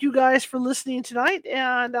to thank you guys for listening tonight,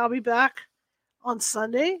 and I'll be back on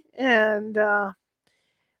Sunday, and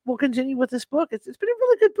we'll continue with this book. It's been a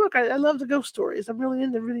really good book. I love the ghost stories. I'm really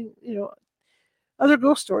into reading, other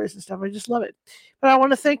ghost stories and stuff. I just love it. But I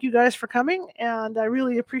want to thank you guys for coming, and I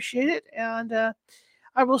really appreciate it. And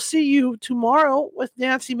I will see you tomorrow with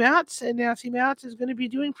Nancy Matz, and Nancy Matz is going to be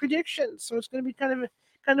doing predictions, so it's going to be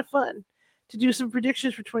kind of fun to do some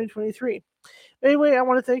predictions for 2023. Anyway, I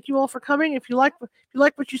want to thank you all for coming. If you like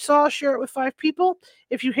what you saw, share it with 5 people.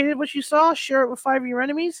 If you hated what you saw, share it with 5 of your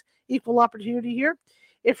enemies. Equal opportunity here.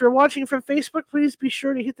 If you're watching from Facebook, please be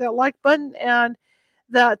sure to hit that like button and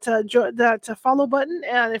that follow button.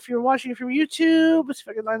 And if you're watching from YouTube, let's see if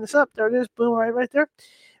I can line this up. There it is. Boom! Right there.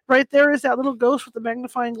 Right there is that little ghost with the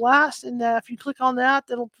magnifying glass. And if you click on that,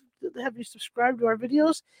 that'll have you subscribe to our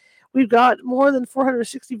videos. We've got more than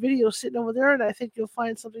 460 videos sitting over there, and I think you'll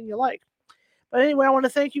find something you like. But anyway, I want to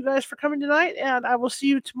thank you guys for coming tonight, and I will see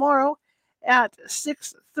you tomorrow at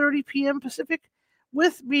 6:30 p.m. Pacific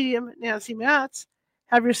with medium Nancy Matz.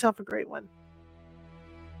 Have yourself a great one.